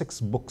have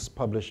 6 books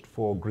published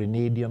for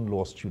Grenadian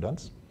law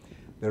students.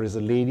 There is a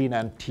lady in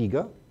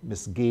Antigua,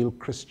 Miss Gail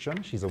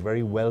Christian. She's a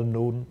very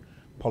well-known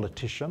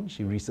politician.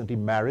 She recently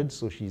married,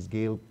 so she's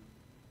Gail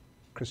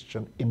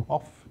Christian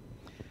Imhoff.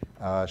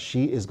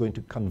 She is going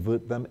to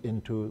convert them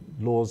into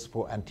laws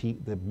for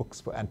the books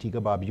for Antigua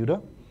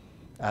Barbuda.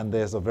 And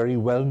there's a very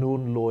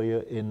well-known lawyer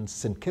in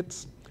St.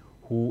 Kitts,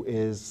 who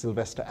is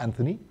Sylvester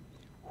Anthony,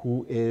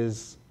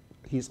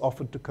 he's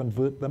offered to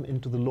convert them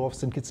into the law of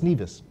St. Kitts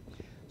Nevis.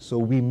 So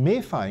we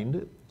may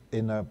find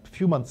in a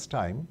few months'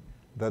 time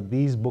that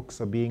these books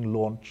are being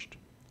launched,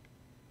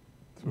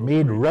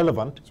 made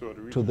relevant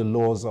to the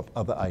laws of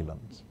other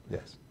islands.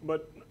 Yes.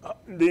 But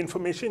the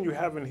information you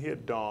have in here,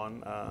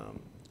 Don,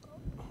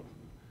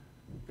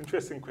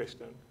 interesting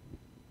question.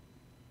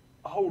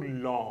 How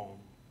long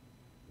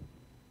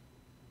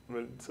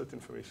will such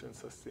information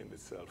sustain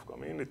itself? I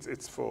mean,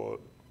 it's for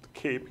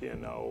Cape here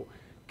now.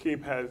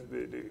 Cape has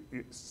the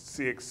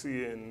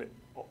CXC and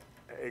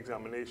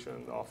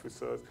examination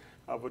officers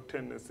have a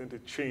tendency to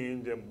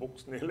change and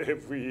books nearly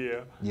every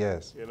year.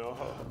 Yes. You know,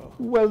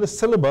 well, the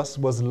syllabus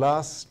was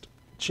last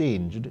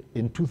changed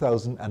in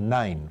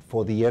 2009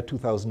 for the year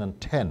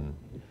 2010.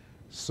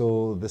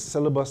 So the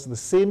syllabus, the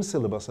same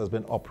syllabus has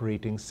been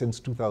operating since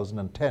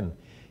 2010.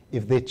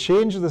 If they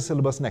change the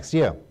syllabus next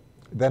year,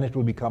 then it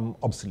will become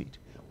obsolete.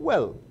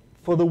 Well,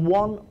 for the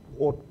 1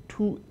 or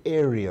 2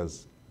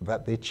 areas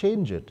that they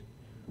change it,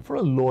 for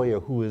a lawyer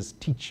who is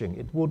teaching,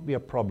 it won't be a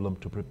problem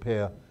to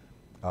prepare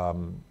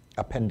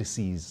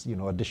appendices, you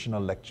know, additional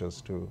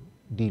lectures to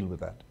deal with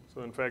that.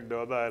 So in fact, the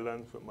other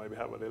islands might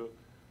have a little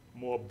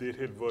more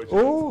updated version.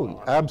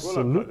 Oh,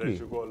 absolutely. As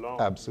you go along.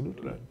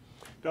 Absolutely.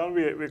 Don,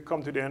 we've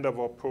come to the end of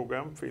our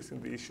program,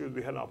 Facing the Issues.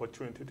 We had an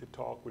opportunity to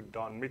talk with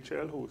Don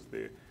Mitchell, who's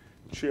the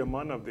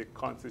chairman of the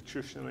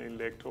Constitutional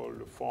and Electoral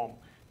Reform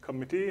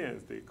Committee,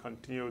 as they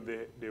continue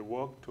their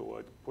work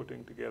towards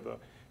putting together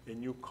a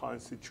new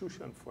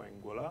constitution for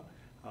Anguilla.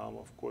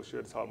 Of course,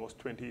 it's almost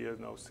 20 years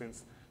now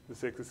since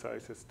this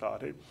exercise has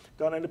started.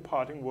 Don, any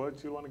parting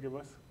words you want to give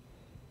us?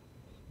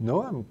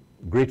 No, I'm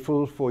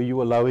grateful for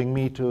you allowing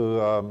me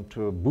to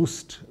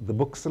boost the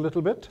books a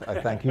little bit.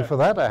 I thank you for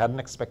that. I hadn't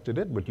expected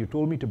it, but you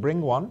told me to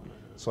bring one,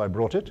 so I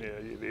brought it.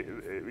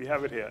 Yeah, we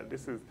have it here.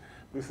 This is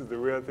the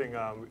real thing.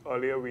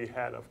 Earlier we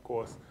had, of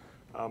course,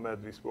 as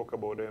we spoke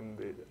about them,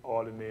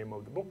 all the name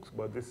of the books,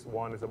 but this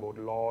one is about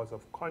laws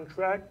of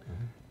contract,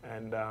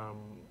 and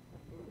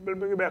we'll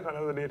bring you back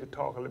another day to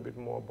talk a little bit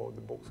more about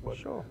the books. But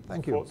sure,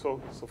 thank you.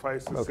 So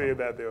suffice to say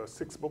that there are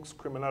 6 books: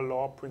 Criminal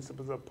Law,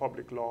 Principles of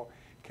Public Law,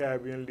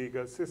 Caribbean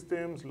Legal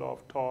Systems, Law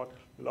of Tort,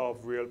 Law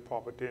of Real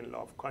Property, and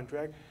Law of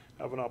Contract.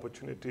 I have an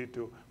opportunity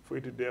for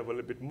you to delve a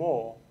little bit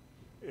more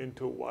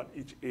into what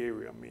each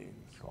area means.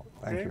 Sure.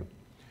 Thank you.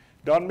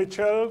 Don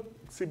Mitchell,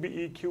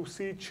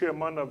 CBEQC,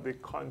 Chairman of the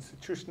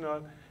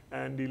Constitutional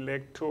and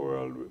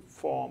Electoral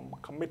Reform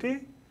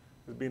Committee,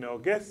 has been our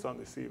guest on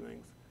this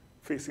evening's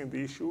Facing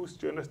the Issues.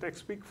 Join us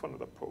next week for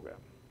another program.